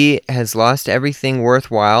 He has lost everything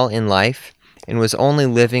worthwhile in life and was only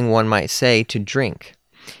living, one might say, to drink.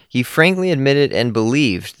 He frankly admitted and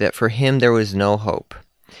believed that for him there was no hope.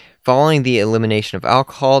 Following the elimination of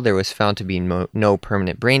alcohol, there was found to be no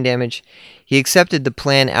permanent brain damage. He accepted the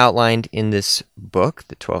plan outlined in this book,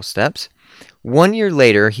 The 12 Steps. 1 year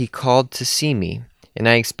later, he called to see me, and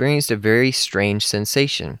I experienced a very strange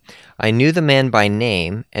sensation. I knew the man by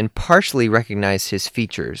name and partially recognized his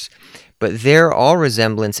features, but there all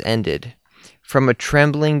resemblance ended. From a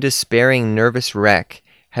trembling, despairing, nervous wreck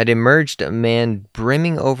had emerged a man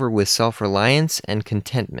brimming over with self-reliance and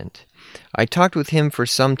contentment. I talked with him for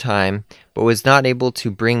some time, but was not able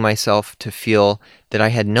to bring myself to feel that I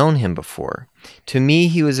had known him before. To me,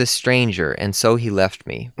 he was a stranger, and so he left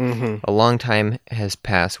me. Mm-hmm. A long time has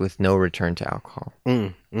passed with no return to alcohol.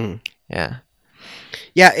 Yeah.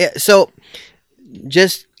 Yeah, so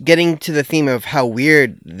just getting to the theme of how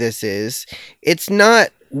weird this is, it's not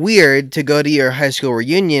weird to go to your high school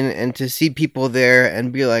reunion and to see people there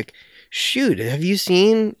and be like, shoot, have you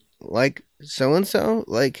seen, like, so-and-so?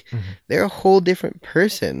 Like, they're a whole different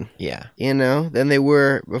person. Yeah. You know, than they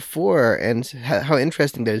were before, and how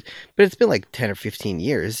interesting that is. But it's been like 10 or 15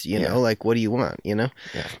 years, you know, like, what do you want, you know?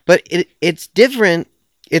 Yeah. But it's different.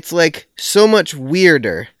 It's like so much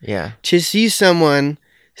weirder to see someone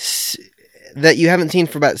that you haven't seen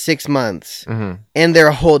for about 6 months, and they're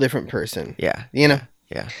a whole different person. Yeah. You know?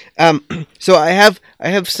 Yeah. So I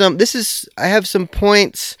have some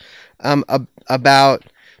points about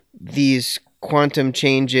these quantum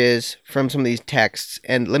changes from some of these texts,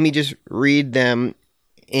 and let me just read them,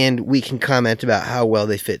 and we can comment about how well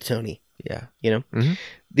they fit Tony. Yeah. You know?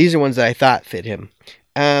 These are ones that I thought fit him.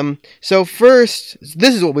 So first,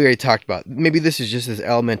 this is what we already talked about. Maybe this is just this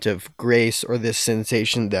element of grace, or this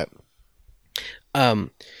sensation that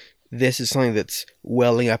this is something that's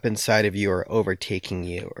welling up inside of you or overtaking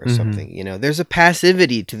you or something. You know, there's a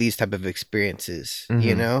passivity to these type of experiences,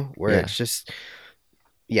 you know, where it's just...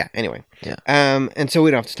 Yeah, anyway. Yeah. And so we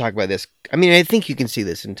don't have to talk about this. I mean, I think you can see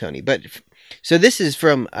this in Tony. But so this is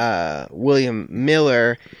from William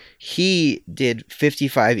Miller. He did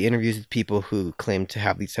 55 interviews with people who claimed to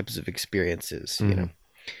have these types of experiences, you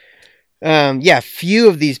know. Few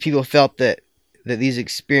of these people felt that these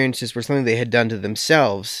experiences were something they had done to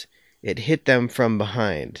themselves. It hit them from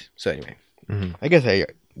behind. So anyway, I guess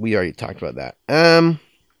we already talked about that.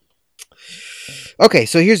 Okay,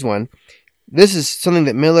 so here's one. This is something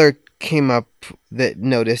that Miller came up that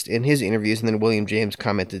noticed in his interviews, and then William James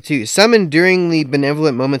commented too. Some enduringly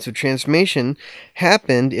benevolent moments of transformation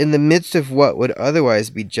happened in the midst of what would otherwise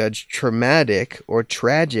be judged traumatic or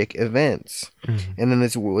tragic events. And then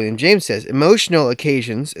this William James says, emotional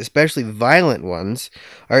occasions, especially violent ones,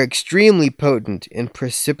 are extremely potent in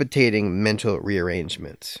precipitating mental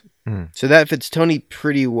rearrangements. So that fits Tony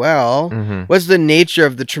pretty well. What's the nature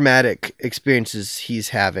of the traumatic experiences he's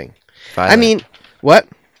having? Violent. I mean, what?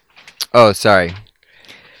 Oh, sorry.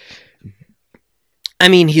 I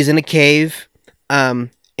mean, he's in a cave, and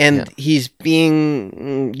he's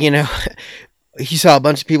being, you know, he saw a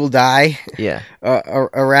bunch of people die. Yeah.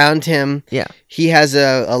 Around him. Yeah. He has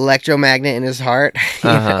a electromagnet in his heart. You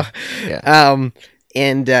know? Yeah.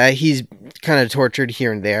 And he's kind of tortured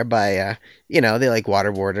here and there by, you know, they like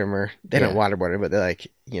waterboard him, or they don't waterboard him, but they're like,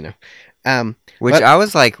 you know. Which I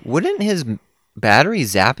was like, wouldn't his battery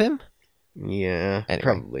zap him? Yeah, anyway.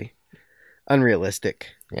 Probably. Unrealistic.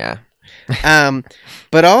 Yeah.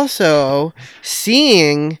 But also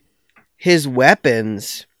seeing his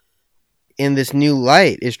weapons in this new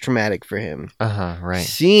light is traumatic for him. Right.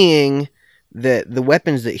 Seeing that the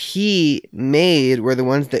weapons that he made were the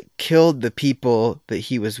ones that killed the people that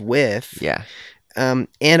he was with. Yeah. And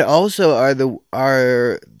also are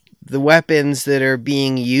the weapons that are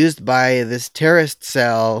being used by this terrorist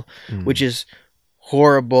cell, which is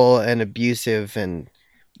horrible and abusive and,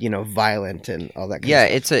 you know, violent and all that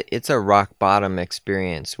kind of stuff. It's a rock bottom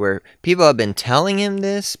experience where people have been telling him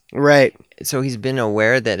this, right? So he's been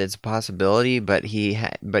aware that it's a possibility, but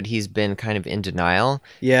he's been kind of in denial.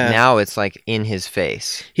 Yeah. Now it's like in his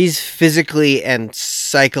face. He's physically and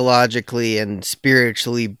psychologically and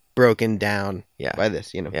spiritually broken down by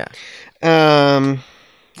this, you know. Yeah.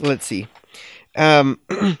 Let's see.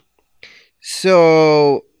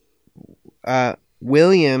 So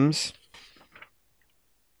William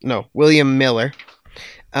Miller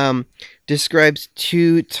describes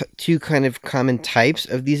two kind of common types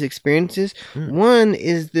of these experiences. Mm. One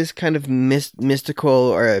is this kind of mystical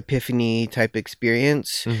or epiphany type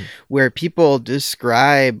experience where people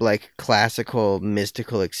describe like classical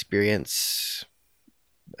mystical experience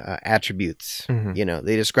attributes. Mhm.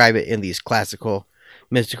 They describe it in these classical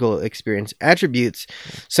mystical experience attributes,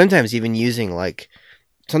 sometimes even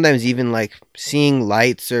seeing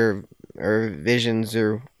lights or visions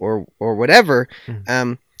or whatever,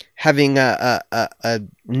 having a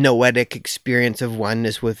noetic experience of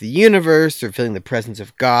oneness with the universe or feeling the presence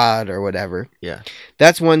of God or whatever. Yeah.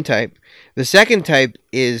 That's one type. The second type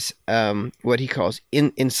is what he calls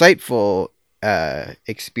insightful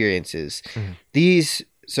experiences. These,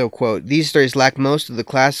 so quote, these stories lack most of the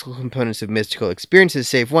classical components of mystical experiences,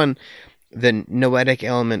 save one, the noetic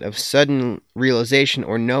element of sudden realization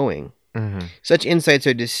or knowing. Such insights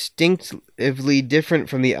are distinctively different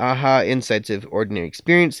from the aha insights of ordinary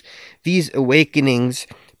experience. These awakenings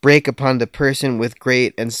break upon the person with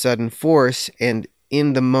great and sudden force, and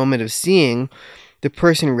in the moment of seeing, the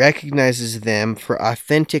person recognizes them for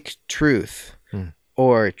authentic truth,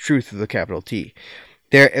 or truth with a capital T.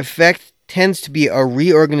 Their effect tends to be a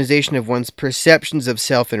reorganization of one's perceptions of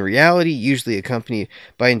self and reality, usually accompanied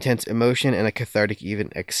by intense emotion and a cathartic,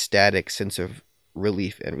 even ecstatic sense of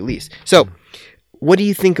relief and release. So, what do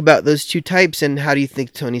you think about those two types, and how do you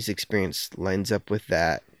think Tony's experience lines up with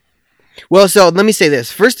that? Well, so let me say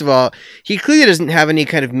this. First of all, he clearly doesn't have any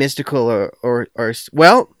kind of mystical or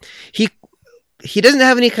he doesn't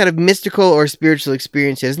have any kind of mystical or spiritual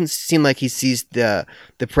experience. It doesn't seem like he sees the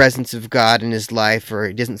presence of God in his life, or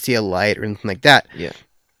he doesn't see a light or anything like that. Yeah.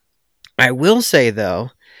 I will say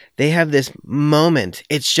though, they have this moment.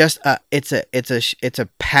 It's just it's a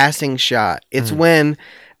passing shot. It's when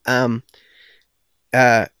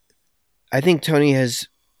I think Tony has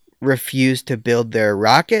refused to build their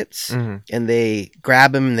rockets, and they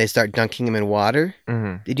grab him and they start dunking him in water.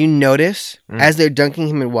 Did you notice as they're dunking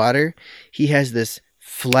him in water, he has this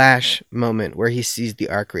flash moment where he sees the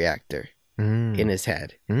arc reactor in his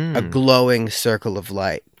head, a glowing circle of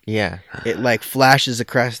light. Yeah. It like flashes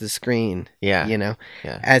across the screen. Yeah.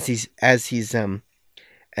 Yeah. As he's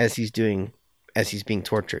being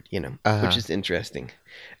tortured. Which is interesting.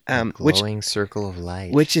 Glowing circle of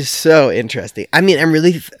light. Which is so interesting. I mean,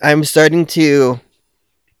 I'm starting to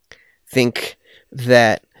think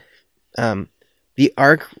that the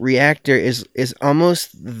arc reactor is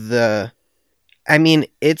almost it's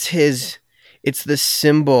the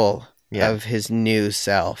symbol of his new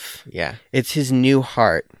self. Yeah. It's his new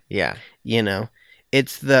heart. Yeah.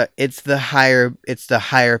 It's the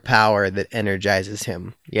higher power that energizes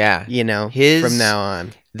him. Yeah. From now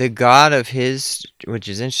on. The god of his, which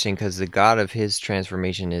is interesting because the god of his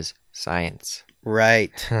transformation is science.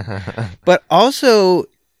 Right. But also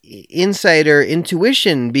insider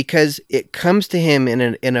intuition, because it comes to him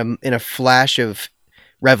in a flash of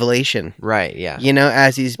revelation. Right, yeah.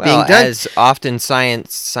 As he's being done. As often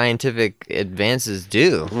scientific advances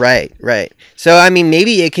do. Right. So, I mean,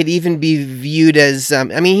 maybe it could even be viewed as,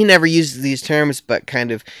 he never uses these terms, but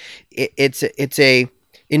kind of, it's a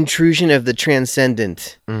intrusion of the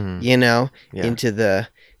transcendent,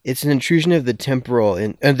 it's an intrusion of the temporal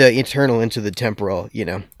and the eternal into the temporal, to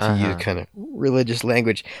use kind of religious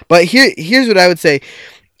language. But here's what I would say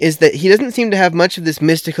is that he doesn't seem to have much of this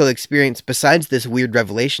mystical experience besides this weird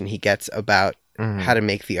revelation he gets about how to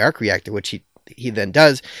make the arc reactor, which he then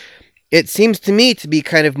does. It seems to me to be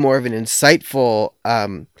kind of more of an insightful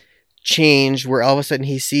change where all of a sudden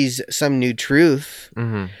he sees some new truth.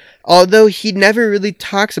 Although he never really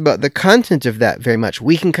talks about the content of that very much.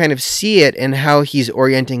 We can kind of see it in how he's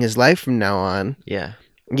orienting his life from now on. Yeah.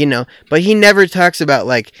 But he never talks about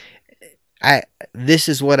like, this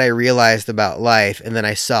is what I realized about life, and then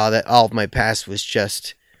I saw that all of my past was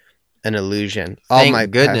just an illusion.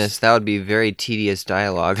 Thank goodness, that would be very tedious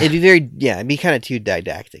dialogue. It'd be kind of too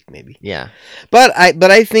didactic, maybe. Yeah. But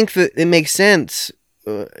I think that it makes sense,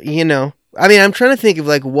 I mean, I'm trying to think of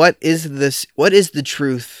like, what is the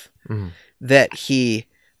truth that he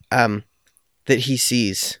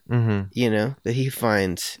sees, that he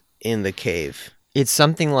finds in the cave. It's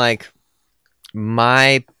something like,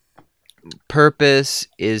 my purpose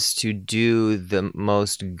is to do the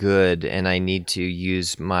most good, and I need to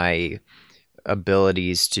use my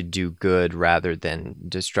abilities to do good rather than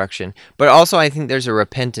destruction. But also, I think there's a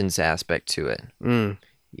repentance aspect to it,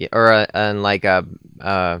 or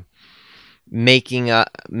making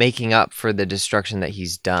up for the destruction that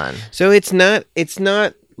he's done. So it's not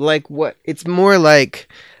like what, it's more like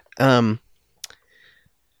the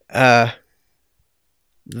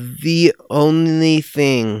only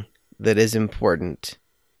thing that is important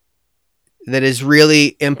that is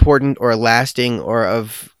really important or lasting or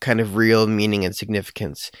of kind of real meaning and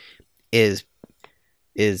significance is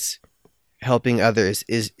helping others,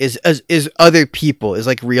 is other people, is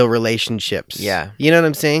like real relationships. Yeah. You know what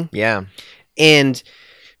I'm saying? Yeah. And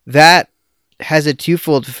that has a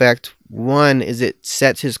twofold effect. One is it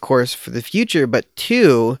sets his course for the future, but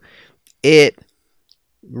two, it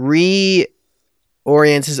reorients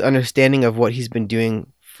his understanding of what he's been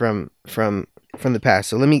doing from the past.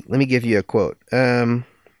 So let me give you a quote.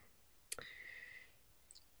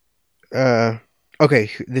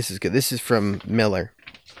 Okay, this is good. This is from Miller.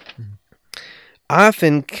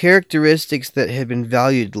 Often, characteristics that had been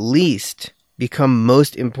valued least become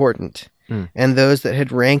most important, and those that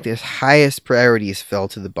had ranked as highest priorities fell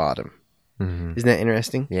to the bottom. Mm-hmm. Isn't that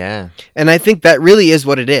interesting? Yeah. And I think that really is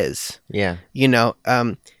what it is. Yeah. You know,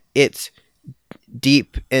 it's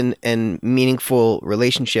deep and meaningful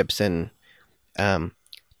relationships and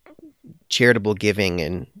charitable giving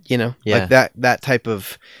and, you know, like that type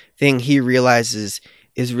of thing he realizes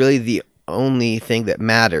is really the only thing that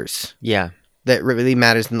matters. Yeah. That really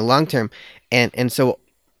matters in the long term. And so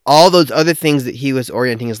all those other things that he was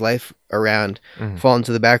orienting his life around fall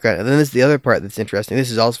into the background. And then there's the other part that's interesting.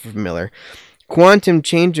 This is also from Miller. Quantum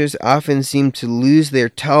changers often seem to lose their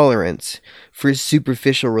tolerance for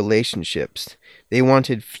superficial relationships. They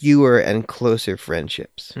wanted fewer and closer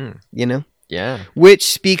friendships. You know? Yeah. Which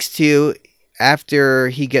speaks to, after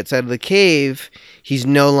he gets out of the cave, he's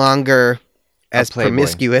no longer as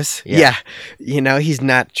promiscuous. Yeah. You know, he's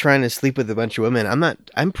not trying to sleep with a bunch of women.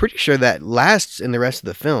 I'm pretty sure that lasts in the rest of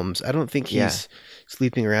the films. I don't think he's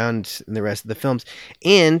sleeping around in the rest of the films.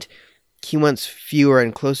 And he wants fewer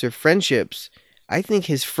and closer friendships. I think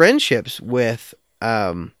his friendships with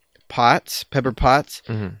Pepper Potts,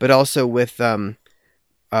 but also with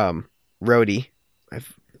Rhodey,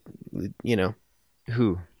 you know.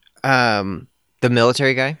 Who? The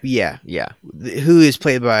military guy? Yeah. Yeah. Who is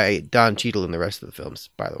played by Don Cheadle in the rest of the films,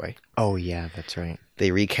 by the way. Oh, yeah, that's right. They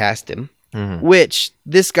recast him, which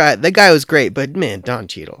that guy was great, but man, Don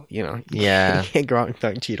Cheadle, you know. Yeah. You can't go wrong with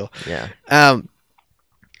Don Cheadle. Yeah.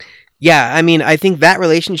 Yeah, I mean, I think that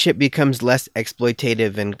relationship becomes less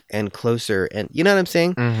exploitative and closer, and you know what I'm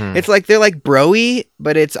saying? It's like they're like bro-y,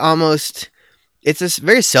 but it's a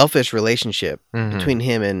very selfish relationship between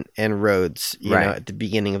him and Rhodes, you know, at the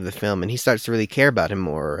beginning of the film, and he starts to really care about him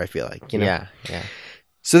more, I feel like, you know. Yeah, yeah.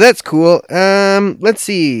 So that's cool. Let's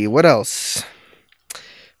see, what else?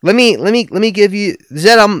 Let me give you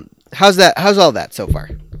how's all that so far?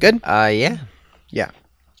 Good? Yeah. Yeah.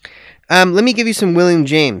 Let me give you some William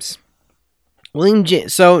James. William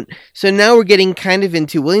James. So now we're getting kind of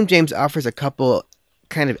into William James offers a couple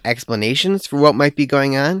kind of explanations for what might be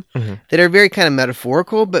going on that are very kind of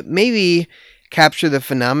metaphorical, but maybe capture the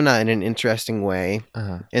phenomena in an interesting way.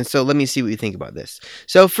 And so let me see what you think about this.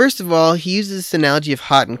 So first of all, he uses this analogy of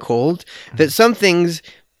hot and cold, that some things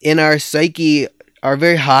in our psyche are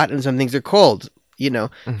very hot and some things are cold. You know,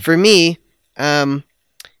 for me,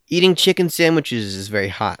 eating chicken sandwiches is very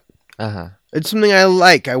hot. It's something I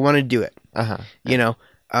like. I want to do it. You know,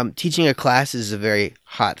 teaching a class is a very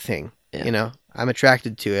hot thing. You know, I'm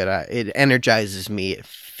attracted to it. It energizes me. It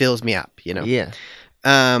fills me up, you know? Yeah.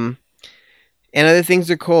 And other things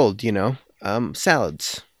are cold, you know?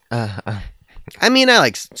 Salads. I mean, I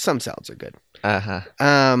like some salads are good. But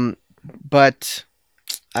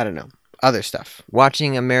I don't know. Other stuff.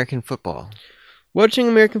 Watching American football. Watching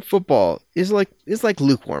American football is like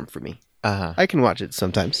lukewarm for me. I can watch it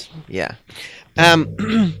sometimes. Yeah.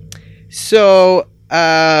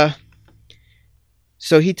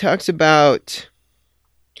 So he talks about,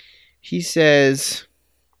 he says,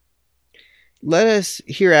 let us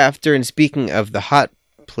hereafter, in speaking of the hot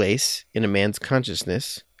place in a man's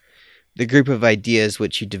consciousness, the group of ideas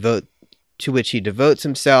to which he devotes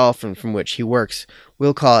himself and from which he works,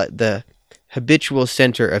 we'll call it the habitual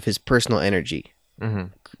center of his personal energy.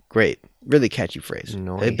 Great. Really catchy phrase.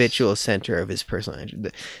 Nice. Habitual center of his personal energy.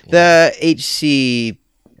 The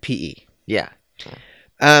HCPE. Yeah.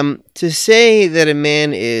 To say that a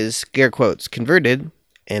man is, scare quotes, converted,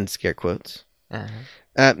 and scare quotes,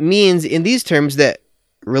 means in these terms that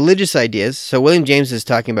religious ideas, so William James is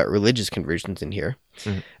talking about religious conversions in here,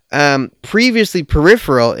 previously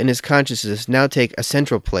peripheral in his consciousness now take a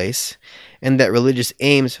central place, and that religious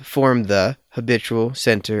aims form the habitual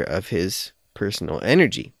center of his personal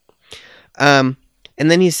energy. And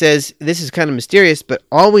then he says, this is kind of mysterious, but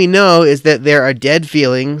all we know is that there are dead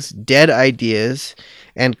feelings, dead ideas,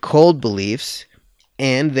 and cold beliefs,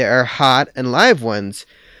 and there are hot and live ones.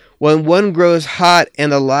 When one grows hot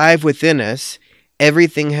and alive within us,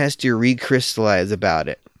 everything has to recrystallize about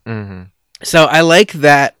it. So I like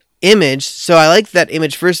that image. So I like that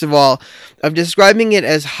image, first of all, of describing it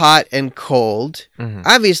as hot and cold.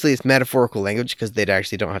 Obviously, it's metaphorical language because they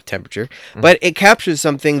actually don't have temperature, but it captures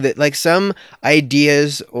something that, like, some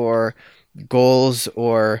ideas or goals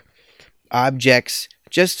or objects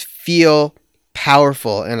just feel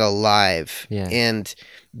powerful and alive, and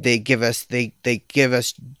they give us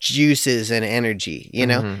juices and energy,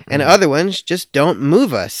 and other ones just don't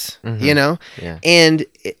move us, and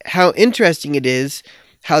how interesting it is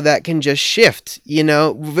how that can just shift,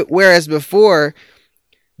 whereas before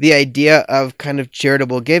the idea of kind of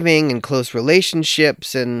charitable giving and close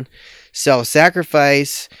relationships and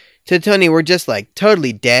self-sacrifice to Tony were just like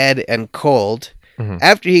totally dead and cold.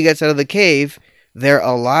 After he gets out of the cave, they're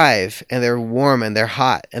alive and they're warm and they're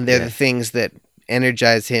hot and they're the things that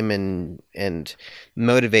energize him and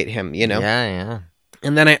motivate him, Yeah.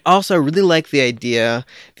 And then I also really like the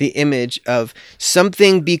image of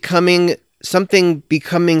something becoming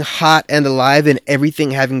hot and alive and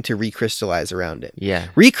everything having to recrystallize around it. Yeah.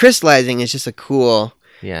 Recrystallizing is just a cool,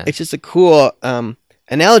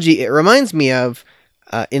 analogy. It reminds me of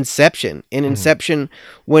Inception. In Inception,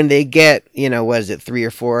 when they get, 3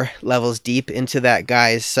 or 4 levels deep into that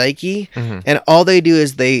guy's psyche, and all they do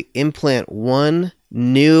is they implant one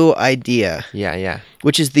new idea. Yeah.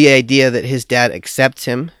 Which is the idea that his dad accepts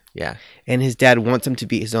him. Yeah. And his dad wants him to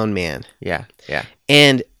be his own man. Yeah.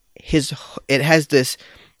 And it has this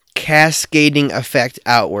cascading effect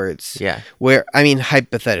outwards. Yeah. Where, I mean,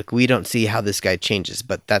 hypothetically, we don't see how this guy changes,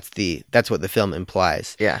 but that's what the film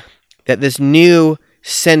implies. Yeah. That this new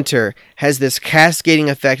center has this cascading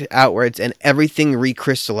effect outwards and everything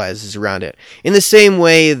recrystallizes around it. In the same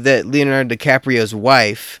way that Leonardo DiCaprio's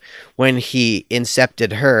wife, when he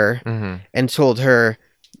incepted her and told her,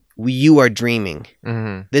 you are dreaming.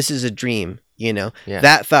 This is a dream,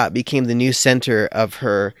 That thought became the new center of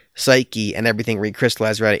her psyche and everything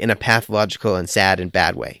recrystallized around it in a pathological and sad and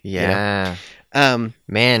bad way. Yeah.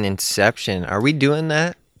 Man, Inception. Are we doing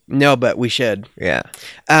that? No, but we should. Yeah.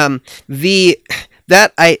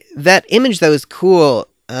 That image that was cool.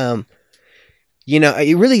 It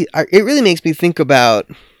really makes me think about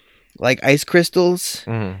like ice crystals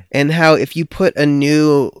and how if you put a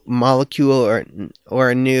new molecule or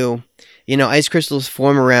a new, ice crystals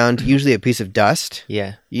form around usually a piece of dust.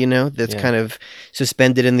 Yeah. That's kind of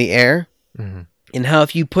suspended in the air. And how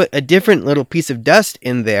if you put a different little piece of dust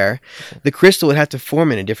in there, the crystal would have to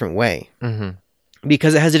form in a different way.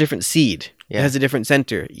 Because it has a different seed. It has a different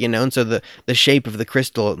center, and so the shape of the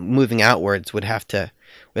crystal moving outwards would have to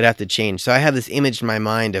change. So I have this image in my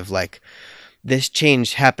mind of like this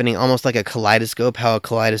change happening almost like a kaleidoscope, how a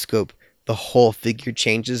kaleidoscope, the whole figure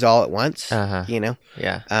changes all at once,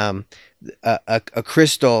 Yeah. A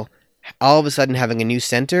crystal all of a sudden having a new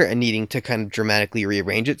center and needing to kind of dramatically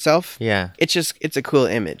rearrange itself. Yeah. It's a cool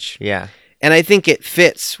image. Yeah. And I think it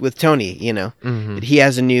fits with Tony, that he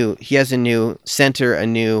has a new center, a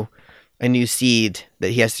new seed that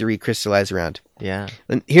he has to recrystallize around. Yeah.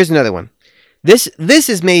 And here's another one. This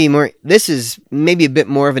is maybe a bit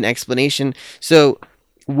more of an explanation. So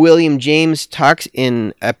William James talks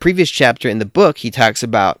in a previous chapter in the book, he talks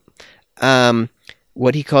about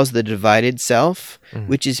what he calls the divided self,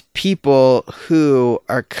 which is people who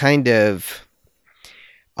are kind of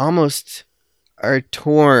almost are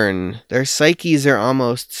torn. Their psyches are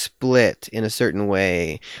almost split in a certain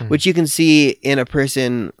way, which you can see in a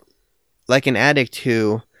person like an addict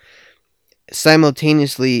who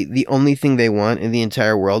simultaneously the only thing they want in the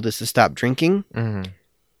entire world is to stop drinking.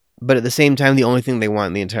 But at the same time, the only thing they want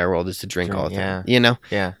in the entire world is to drink all the time,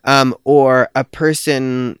 Yeah. Or a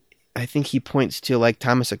person, I think he points to like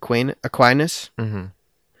Thomas Aquinas, who,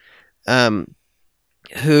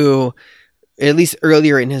 at least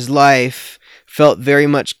earlier in his life, felt very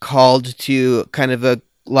much called to kind of a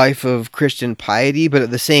life of Christian piety, but at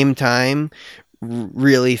the same time,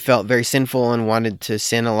 really felt very sinful and wanted to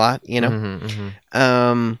sin a lot,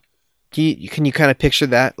 Can you kind of picture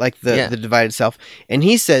that, like the divided self? And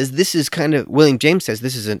he says this is kind of, William James says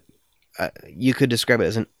this is you could describe it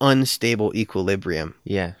as an unstable equilibrium.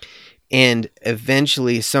 Yeah. And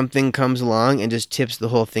eventually something comes along and just tips the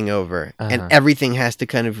whole thing over. And everything has to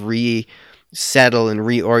kind of resettle and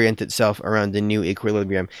reorient itself around the new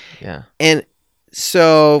equilibrium. Yeah. And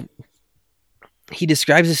so he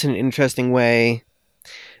describes this in an interesting way.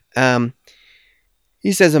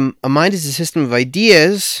 He says a mind is a system of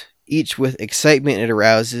ideas, each with excitement it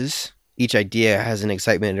arouses. Each idea has an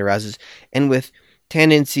excitement it arouses. And with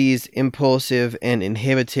tendencies, impulsive and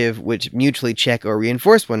inhibitive, which mutually check or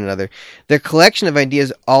reinforce one another. Their collection of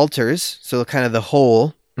ideas alters, so kind of the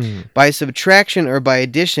whole, by subtraction or by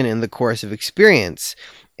addition in the course of experience.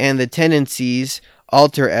 And the tendencies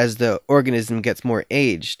alter as the organism gets more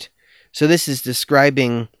aged. So this is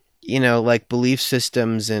describing, like belief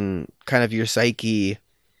systems and kind of your psyche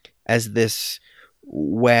as this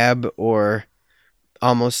web, or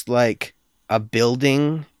almost like a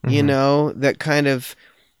building, that kind of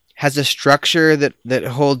has a structure that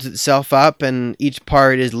holds itself up, and each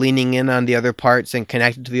part is leaning in on the other parts and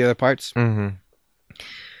connected to the other parts.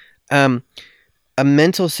 A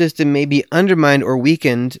mental system may be undermined or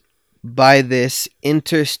weakened by this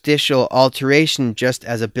interstitial alteration, just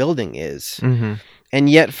as a building is, and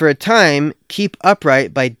yet for a time keep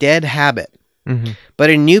upright by dead habit. But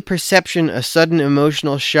a new perception, a sudden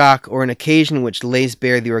emotional shock, or an occasion which lays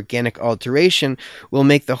bare the organic alteration will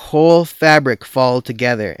make the whole fabric fall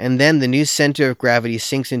together, and then the new center of gravity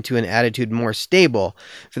sinks into an attitude more stable,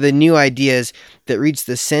 for the new ideas that reach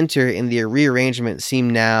the center in the rearrangement seem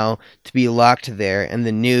now to be locked there, and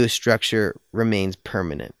the new structure remains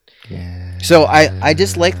permanent. Yeah. So I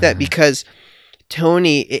just like that, because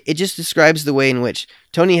Tony, it just describes the way in which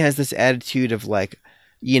Tony has this attitude of like,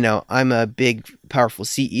 I'm a big, powerful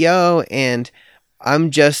CEO, and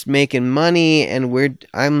I'm just making money, and when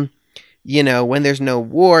there's no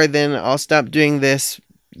war, then I'll stop doing this,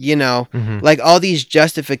 like all these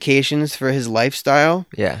justifications for his lifestyle.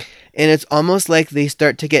 Yeah. And it's almost like they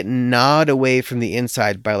start to get gnawed away from the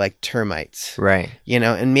inside by like termites. Right.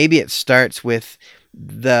 And maybe it starts with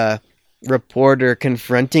the reporter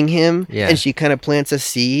confronting him, and she kind of plants a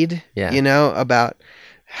seed, about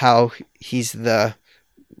how he's the,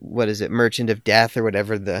 what is it, merchant of death, or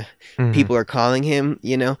whatever the people are calling him,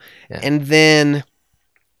 and then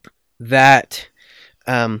that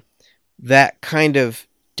kind of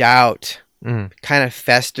doubt kind of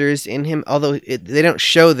festers in him, although they don't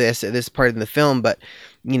show this at this part in the film, but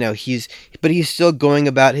he's still going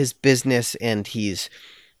about his business, and he's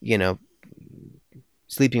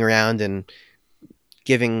sleeping around and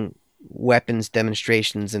giving weapons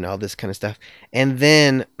demonstrations and all this kind of stuff. And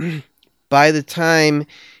then by the time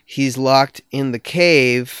he's locked in the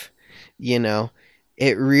cave, his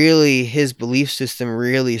belief system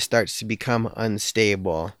really starts to become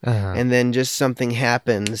unstable. And then just something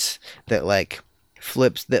happens that like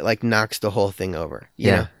flips, that like knocks the whole thing over.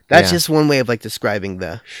 That's just one way of like describing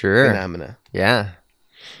the phenomena. Yeah.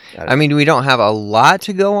 I mean, we don't have a lot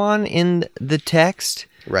to go on in the text.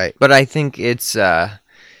 Right. But I think it's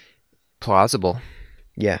plausible.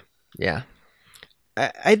 Yeah. Yeah.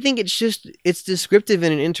 I think it's descriptive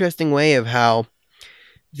in an interesting way of how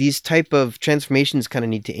these type of transformations kind of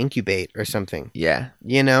need to incubate or something. Yeah.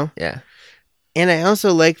 Yeah. And I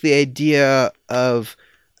also like the idea of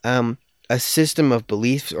a system of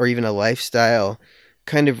beliefs, or even a lifestyle,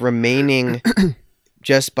 kind of remaining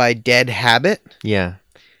just by dead habit. Yeah.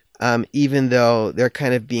 Even though they're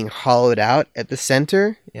kind of being hollowed out at the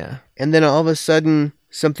center. Yeah. And then all of a sudden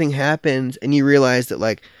something happens, and you realize that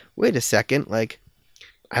like, wait a second, like,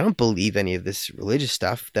 I don't believe any of this religious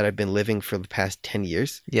stuff that I've been living for the past 10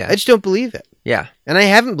 years. Yeah. I just don't believe it. Yeah. And I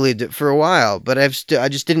haven't believed it for a while, but I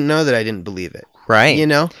just didn't know that I didn't believe it. Right.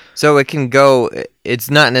 So it can go, it's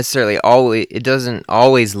not necessarily always, it doesn't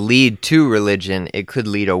always lead to religion. It could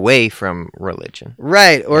lead away from religion.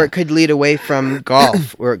 Right. Or it could lead away from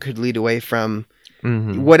golf, or it could lead away from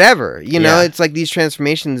whatever. It's like these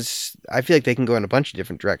transformations, I feel like they can go in a bunch of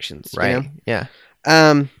different directions. Right. Yeah.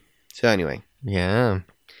 So anyway. Yeah.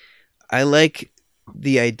 I like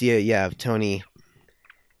the idea, of Tony.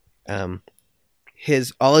 All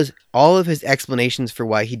of his explanations for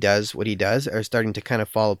why he does what he does are starting to kind of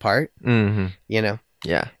fall apart. Yeah.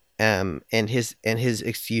 And his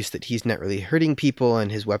excuse that he's not really hurting people,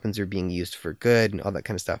 and his weapons are being used for good, and all that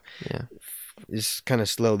kind of stuff. Yeah. Is kind of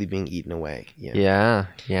slowly being eaten away. Yeah.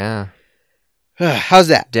 Yeah. How's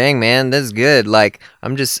that? Dang, man, that's good. Like,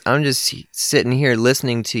 I'm just sitting here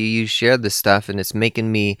listening to you share this stuff, and it's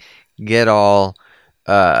making me get all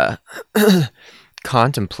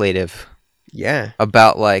contemplative. Yeah.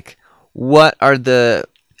 About like, what are the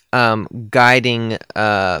guiding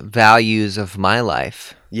values of my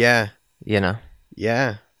life? Yeah.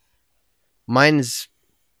 Yeah. Mine's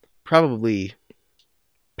probably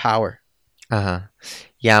power.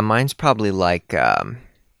 Yeah, mine's probably like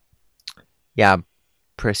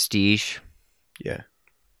prestige. Yeah.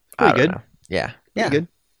 Pretty good. Know. Yeah. Pretty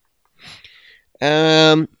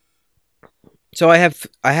good. So I have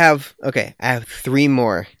 3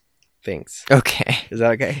 more things. Okay. Is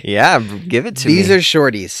that okay? Yeah, give it to me. These are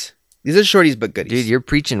shorties. These are shorties but goodies. Dude, you're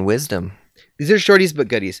preaching wisdom. These are shorties but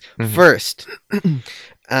goodies. First,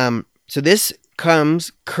 so this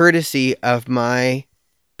comes courtesy of my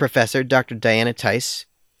professor, Dr. Diana Tice,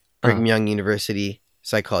 Brigham Young University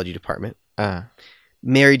Psychology Department.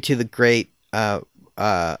 Married to the great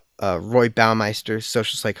Roy Baumeister,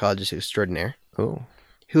 social psychologist extraordinaire, Oh.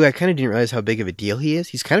 who I kind of didn't realize how big of a deal he is.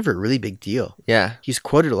 He's kind of a really big deal. Yeah. He's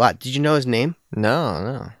quoted a lot. Did you know his name?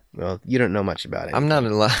 No. Well, you don't know much about it. I'm not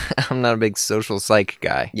a big social psych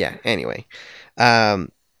guy. Yeah, anyway.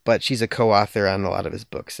 But she's a co-author on a lot of his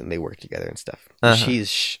books, and they work together and stuff. Uh-huh.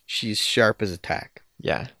 She's sharp as a tack.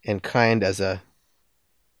 Yeah. And kind as a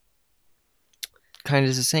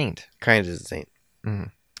saint. Kind as a saint.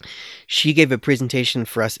 Mhm. She gave a presentation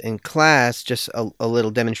for us in class, just a little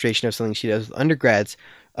demonstration of something she does with undergrads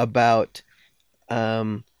about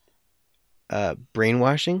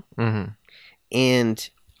brainwashing. Mm-hmm. And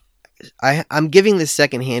I'm giving this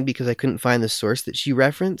secondhand because I couldn't find the source that she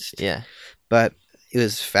referenced. Yeah. But it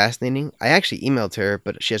was fascinating. I actually emailed her,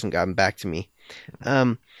 but she hasn't gotten back to me.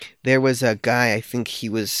 There was a guy, I think he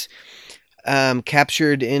was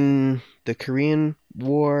captured in the Korean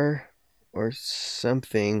War or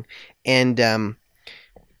something, and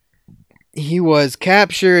he was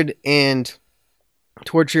captured and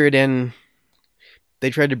tortured, and they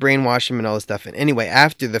tried to brainwash him and all this stuff. And anyway,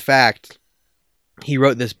 after the fact, he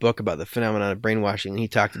wrote this book about the phenomenon of brainwashing, and he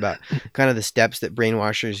talked about kind of the steps that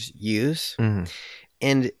brainwashers use. Mm-hmm.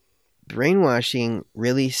 And brainwashing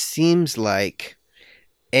really seems like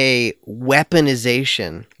a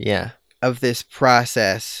weaponization of this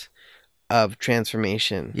process of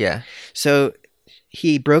transformation. Yeah. So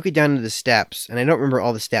he broke it down into the steps, and I don't remember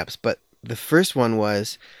all the steps, but the first one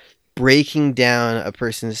was breaking down a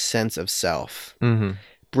person's sense of self. Mm-hmm.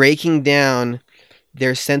 Breaking down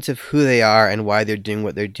their sense of who they are and why they're doing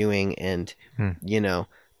what they're doing, and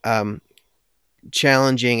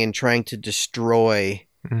challenging and trying to destroy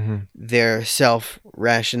their self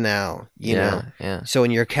rationale, you know? Yeah. So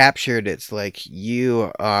when you're captured, it's like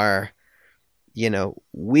you are,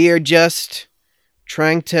 we're just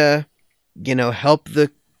trying to, help the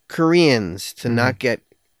Koreans to not get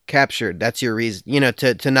captured. That's your reason,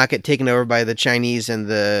 to not get taken over by the Chinese and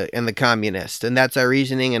the communists. And that's our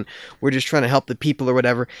reasoning. And we're just trying to help the people or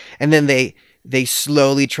whatever. And then they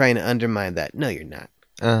slowly try to undermine that. No, you're not.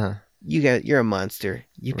 Uh-huh. You're a monster.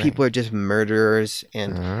 You people are just murderers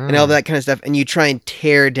and all that kind of stuff. And you try and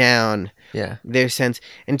tear down their sense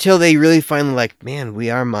until they really finally like, man, we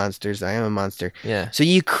are monsters. I am a monster. Yeah. So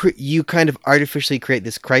you kind of artificially create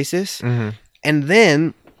this crisis, and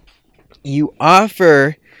then you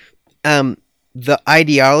offer the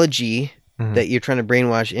ideology that you're trying to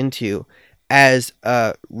brainwash into as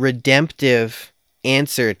a redemptive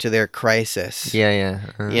answer to their crisis. Yeah.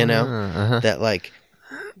 That like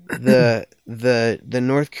the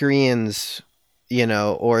North Koreans,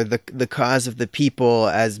 or the cause of the people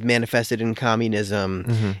as manifested in communism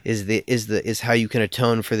is how you can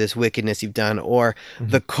atone for this wickedness you've done, or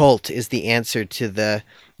the cult is the answer to the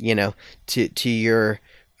to your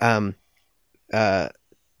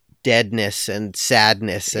deadness and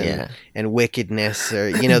sadness and wickedness,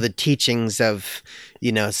 or the teachings of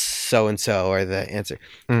so and so are the answer.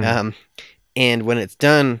 And when it's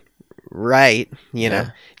done right,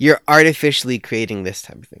 you're artificially creating this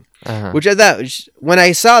type of thing. Which I thought, when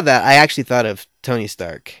I saw that, I actually thought of Tony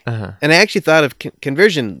Stark, and I actually thought of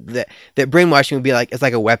conversion, that brainwashing would be like, it's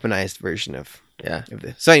like a weaponized version of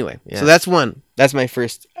this. So anyway, so that's one. That's my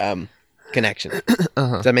first connection.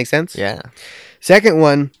 Does that make sense? Yeah. Second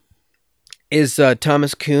one is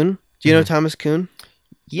Thomas Kuhn. Do you know Thomas Kuhn?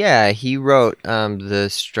 Yeah, he wrote The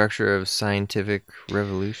Structure of Scientific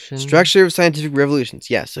Revolution. Structure of Scientific Revolutions.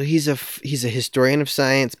 Yeah, so he's a historian of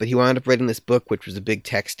science, but he wound up writing this book, which was a big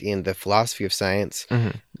text in the philosophy of science.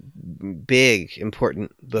 Big,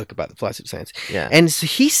 important book about the philosophy of science. Yeah. And so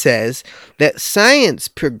he says that science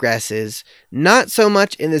progresses not so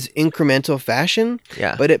much in this incremental fashion,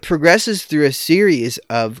 but it progresses through a series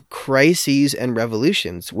of crises and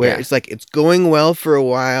revolutions where it's like it's going well for a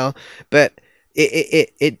while, but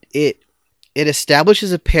it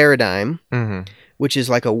establishes a paradigm, which is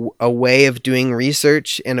like a way of doing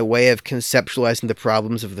research and a way of conceptualizing the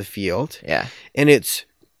problems of the field. Yeah. And it's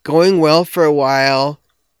going well for a while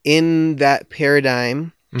in that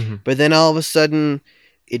paradigm, but then all of a sudden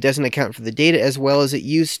it doesn't account for the data as well as it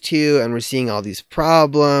used to, and we're seeing all these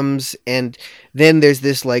problems, and then there's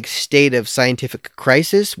this like state of scientific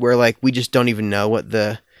crisis where like we just don't even know what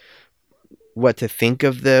to think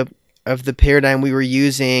of the paradigm we were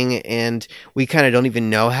using, and we kind of don't even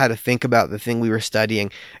know how to think about the thing we were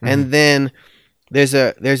studying. And then there's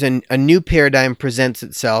a new paradigm presents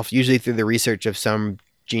itself, usually through the research of some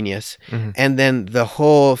genius, and then the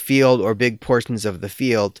whole field or big portions of the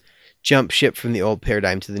field jump ship from the old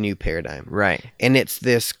paradigm to the new paradigm. Right. And it's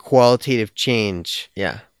this qualitative change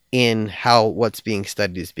Yeah. in how what's being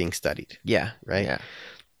studied is being studied. Yeah. Right? Yeah.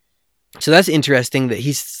 So that's interesting that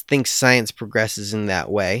he thinks science progresses in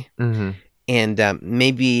that way. Mm-hmm. And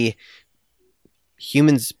maybe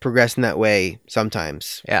humans progress in that way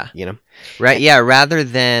sometimes. Yeah. You know? Right. Yeah. Rather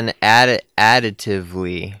than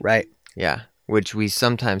additively. Right. Yeah. Which we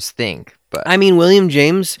sometimes think. But I mean, William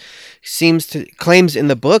James claims in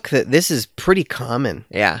the book that this is pretty common.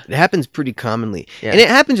 yeah. It happens pretty commonly. Yeah. And it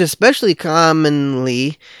happens especially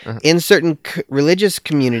commonly Uh-huh. in certain religious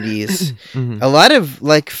communities. Mm-hmm. A lot of,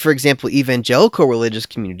 like, for example, evangelical religious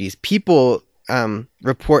communities, people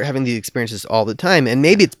report having these experiences all the time. And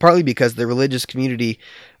maybe it's partly because the religious community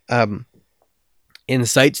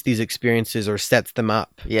incites these experiences or sets them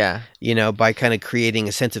up. Yeah. You know, by kind of creating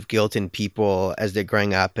a sense of guilt in people as they're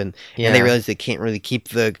growing up, and Yeah. they realize they can't really keep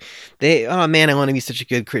oh man, I want to be such a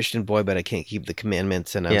good Christian boy, but I can't keep the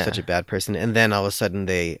commandments, and I'm Yeah. such a bad person. And then all of a sudden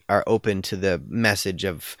they are open to the message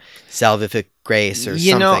of salvific grace or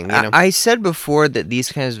something. I said before that these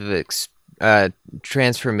kinds of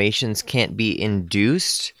transformations can't be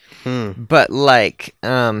induced, but like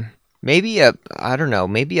maybe a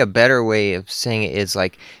better way of saying it is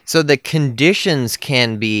like, so the conditions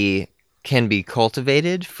can be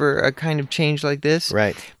cultivated for a kind of change like this.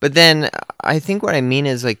 Right. But then I think what I mean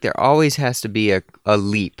is like there always has to be a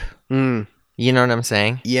leap. Mm. You know what I'm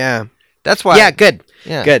saying? Yeah. That's why. Yeah. Good.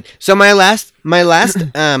 Yeah. Good. So my last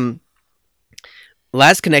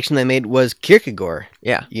last connection I made was Kierkegaard.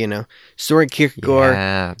 Yeah. You know, Soren Kierkegaard.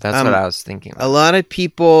 Yeah, that's what I was thinking. A lot of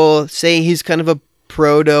people say he's kind of a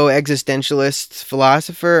proto-existentialist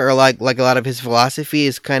philosopher, or like a lot of his philosophy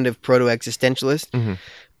is kind of proto-existentialist,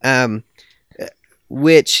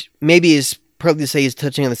 which maybe is probably to say he's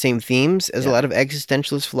touching on the same themes as a lot of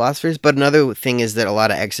existentialist philosophers. But another thing is that a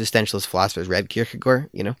lot of existentialist philosophers read Kierkegaard,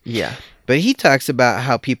 you know? Yeah. But he talks about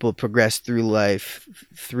how people progress through life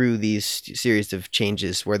through these series of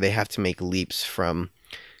changes where they have to make leaps from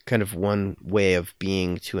kind of one way of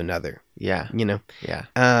being to another. Yeah. You know? Yeah.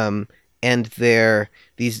 And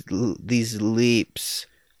these leaps,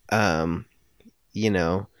 you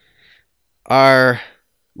know, are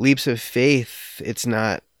leaps of faith. It's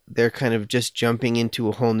not, they're kind of just jumping into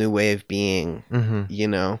a whole new way of being, you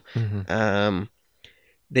know,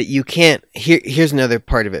 that you can't, here's another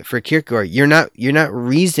part of it for Kierkegaard. You're not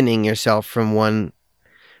reasoning yourself from one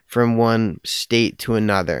state to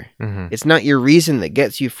another. It's not your reason that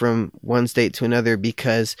gets you from one state to another,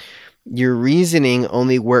 because your reasoning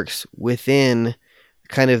only works within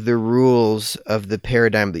kind of the rules of the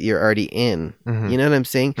paradigm that you're already in. You know what I'm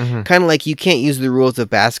saying? Kind of like you can't use the rules of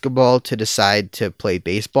basketball to decide to play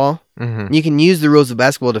baseball. You can use the rules of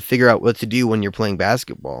basketball to figure out what to do when you're playing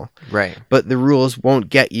basketball. Right. But the rules won't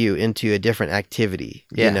get you into a different activity.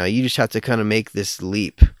 Yeah. You know, you just have to kind of make this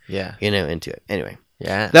leap, Yeah. you know, into it. Anyway,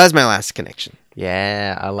 Yeah. that was my last connection.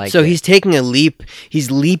 Yeah, I like So it. he's taking a leap. He's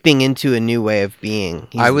leaping into a new way of being.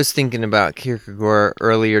 I was thinking about Kierkegaard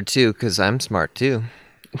earlier too, because I'm smart too.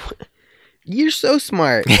 You're so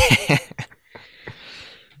smart.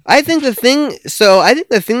 I think the thing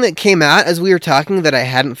that came out as we were talking that I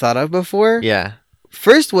hadn't thought of before. Yeah.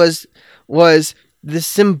 First was the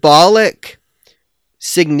symbolic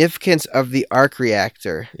significance of the arc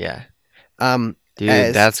reactor. Yeah. Dude,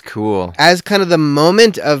 As- that's cool. As kind of the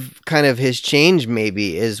moment of kind of his change,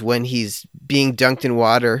 maybe, is when he's being dunked in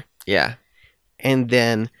water Yeah. and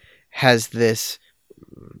then has this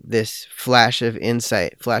flash of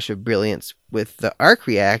insight, flash of brilliance with the arc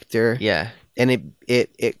reactor. Yeah. And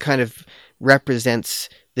it kind of represents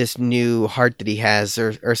this new heart that he has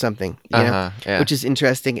or something, you know? Yeah. Which is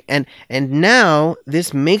interesting. And now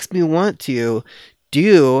this makes me want to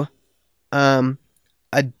do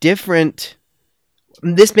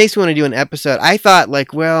this makes me want to do an episode. I thought,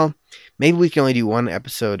 like, well, maybe we can only do one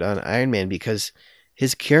episode on Iron Man because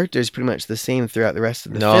his character is pretty much the same throughout the rest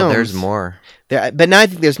of the films. No, there's more. But now I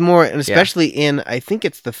think there's more, and especially in, I think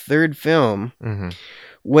it's the third film,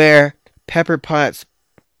 where Pepper Potts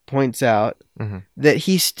points out that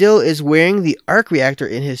he still is wearing the arc reactor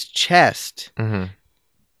in his chest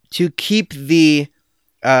to keep the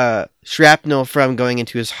shrapnel from going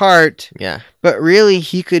into his heart. Yeah. But really,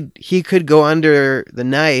 he could go under the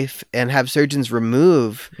knife and have surgeons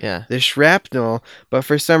remove the shrapnel, but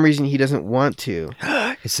for some reason he doesn't want to.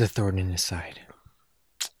 It's a thorn in his side.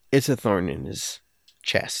 It's a thorn in his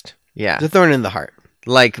chest. Yeah. It's a thorn in the heart.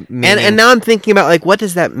 Like, and now I'm thinking about, like, what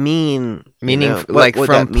does that mean? meaning, You know, like, what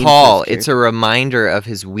from that means Paul, for his it's a reminder of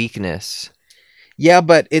his weakness. Yeah,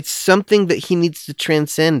 but it's something that he needs to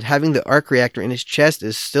transcend. Having the arc reactor in his chest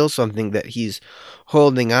is still something that he's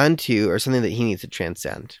holding on to, or something that he needs to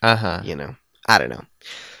transcend. You know, I don't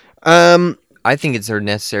know. I think it's a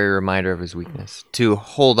necessary reminder of his weakness to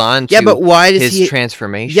hold on to. Yeah, but why does his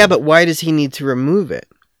transformation? Yeah, but why does he need to remove it?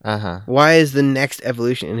 Why is the next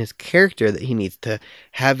evolution in his character that he needs to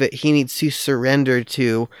have it? He needs to surrender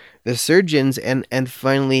to the surgeons and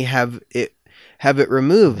finally have it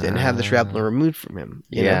removed and have the shrapnel removed from him.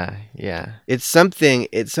 You know? Yeah. It's something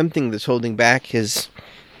that's holding back his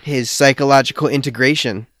psychological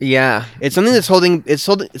integration. Yeah. It's something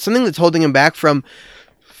that's holding him back from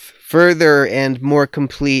further and more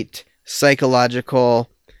complete psychological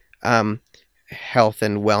health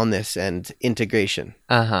and wellness and integration.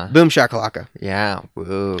 Boom shakalaka. Yeah.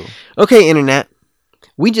 Woo. Okay, internet.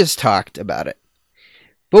 We just talked about it.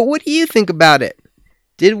 But what do you think about it?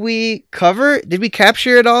 Did we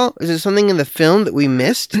capture it all? Is there something in the film that we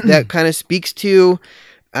missed that kind of speaks to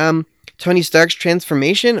Tony Stark's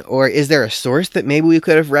transformation? Or is there a source that maybe we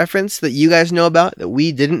could have referenced that you guys know about that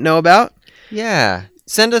we didn't know about? Yeah.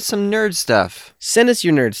 Send us some nerd stuff. Send us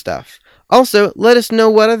your nerd stuff. Also, let us know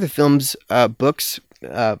what other films, books,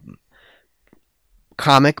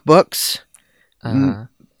 comic books,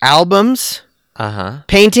 albums,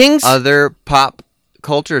 paintings, other pop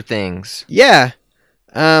culture things. Yeah.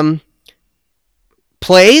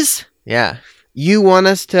 Plays. Yeah. You want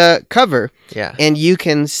us to cover. Yeah. And you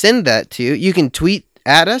can send that you can tweet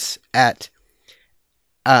at us at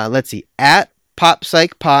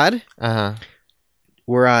 @PopPsychPod.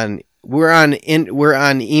 We're on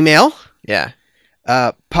email. Yeah.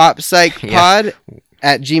 PopPsychPod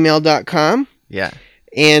at gmail.com. Yeah.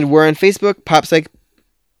 And we're on Facebook, Pop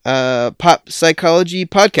Psychology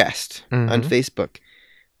Podcast on Facebook.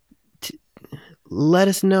 Let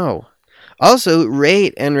us know. Also,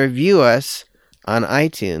 rate and review us on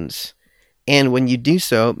iTunes. And when you do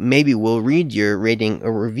so, maybe we'll read your rating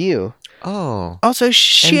or review. Oh. Also,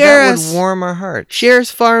 share and that us. would warm our hearts. Share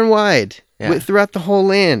us far and wide throughout the whole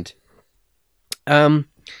land.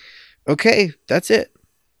 Okay, that's it.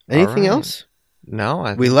 Anything else? No, I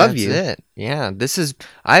think we love that's you. It. Yeah,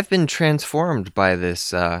 I've been transformed by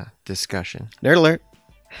this discussion. Nerd alert.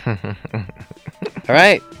 All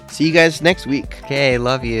right. See you guys next week. Okay,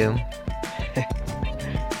 love you.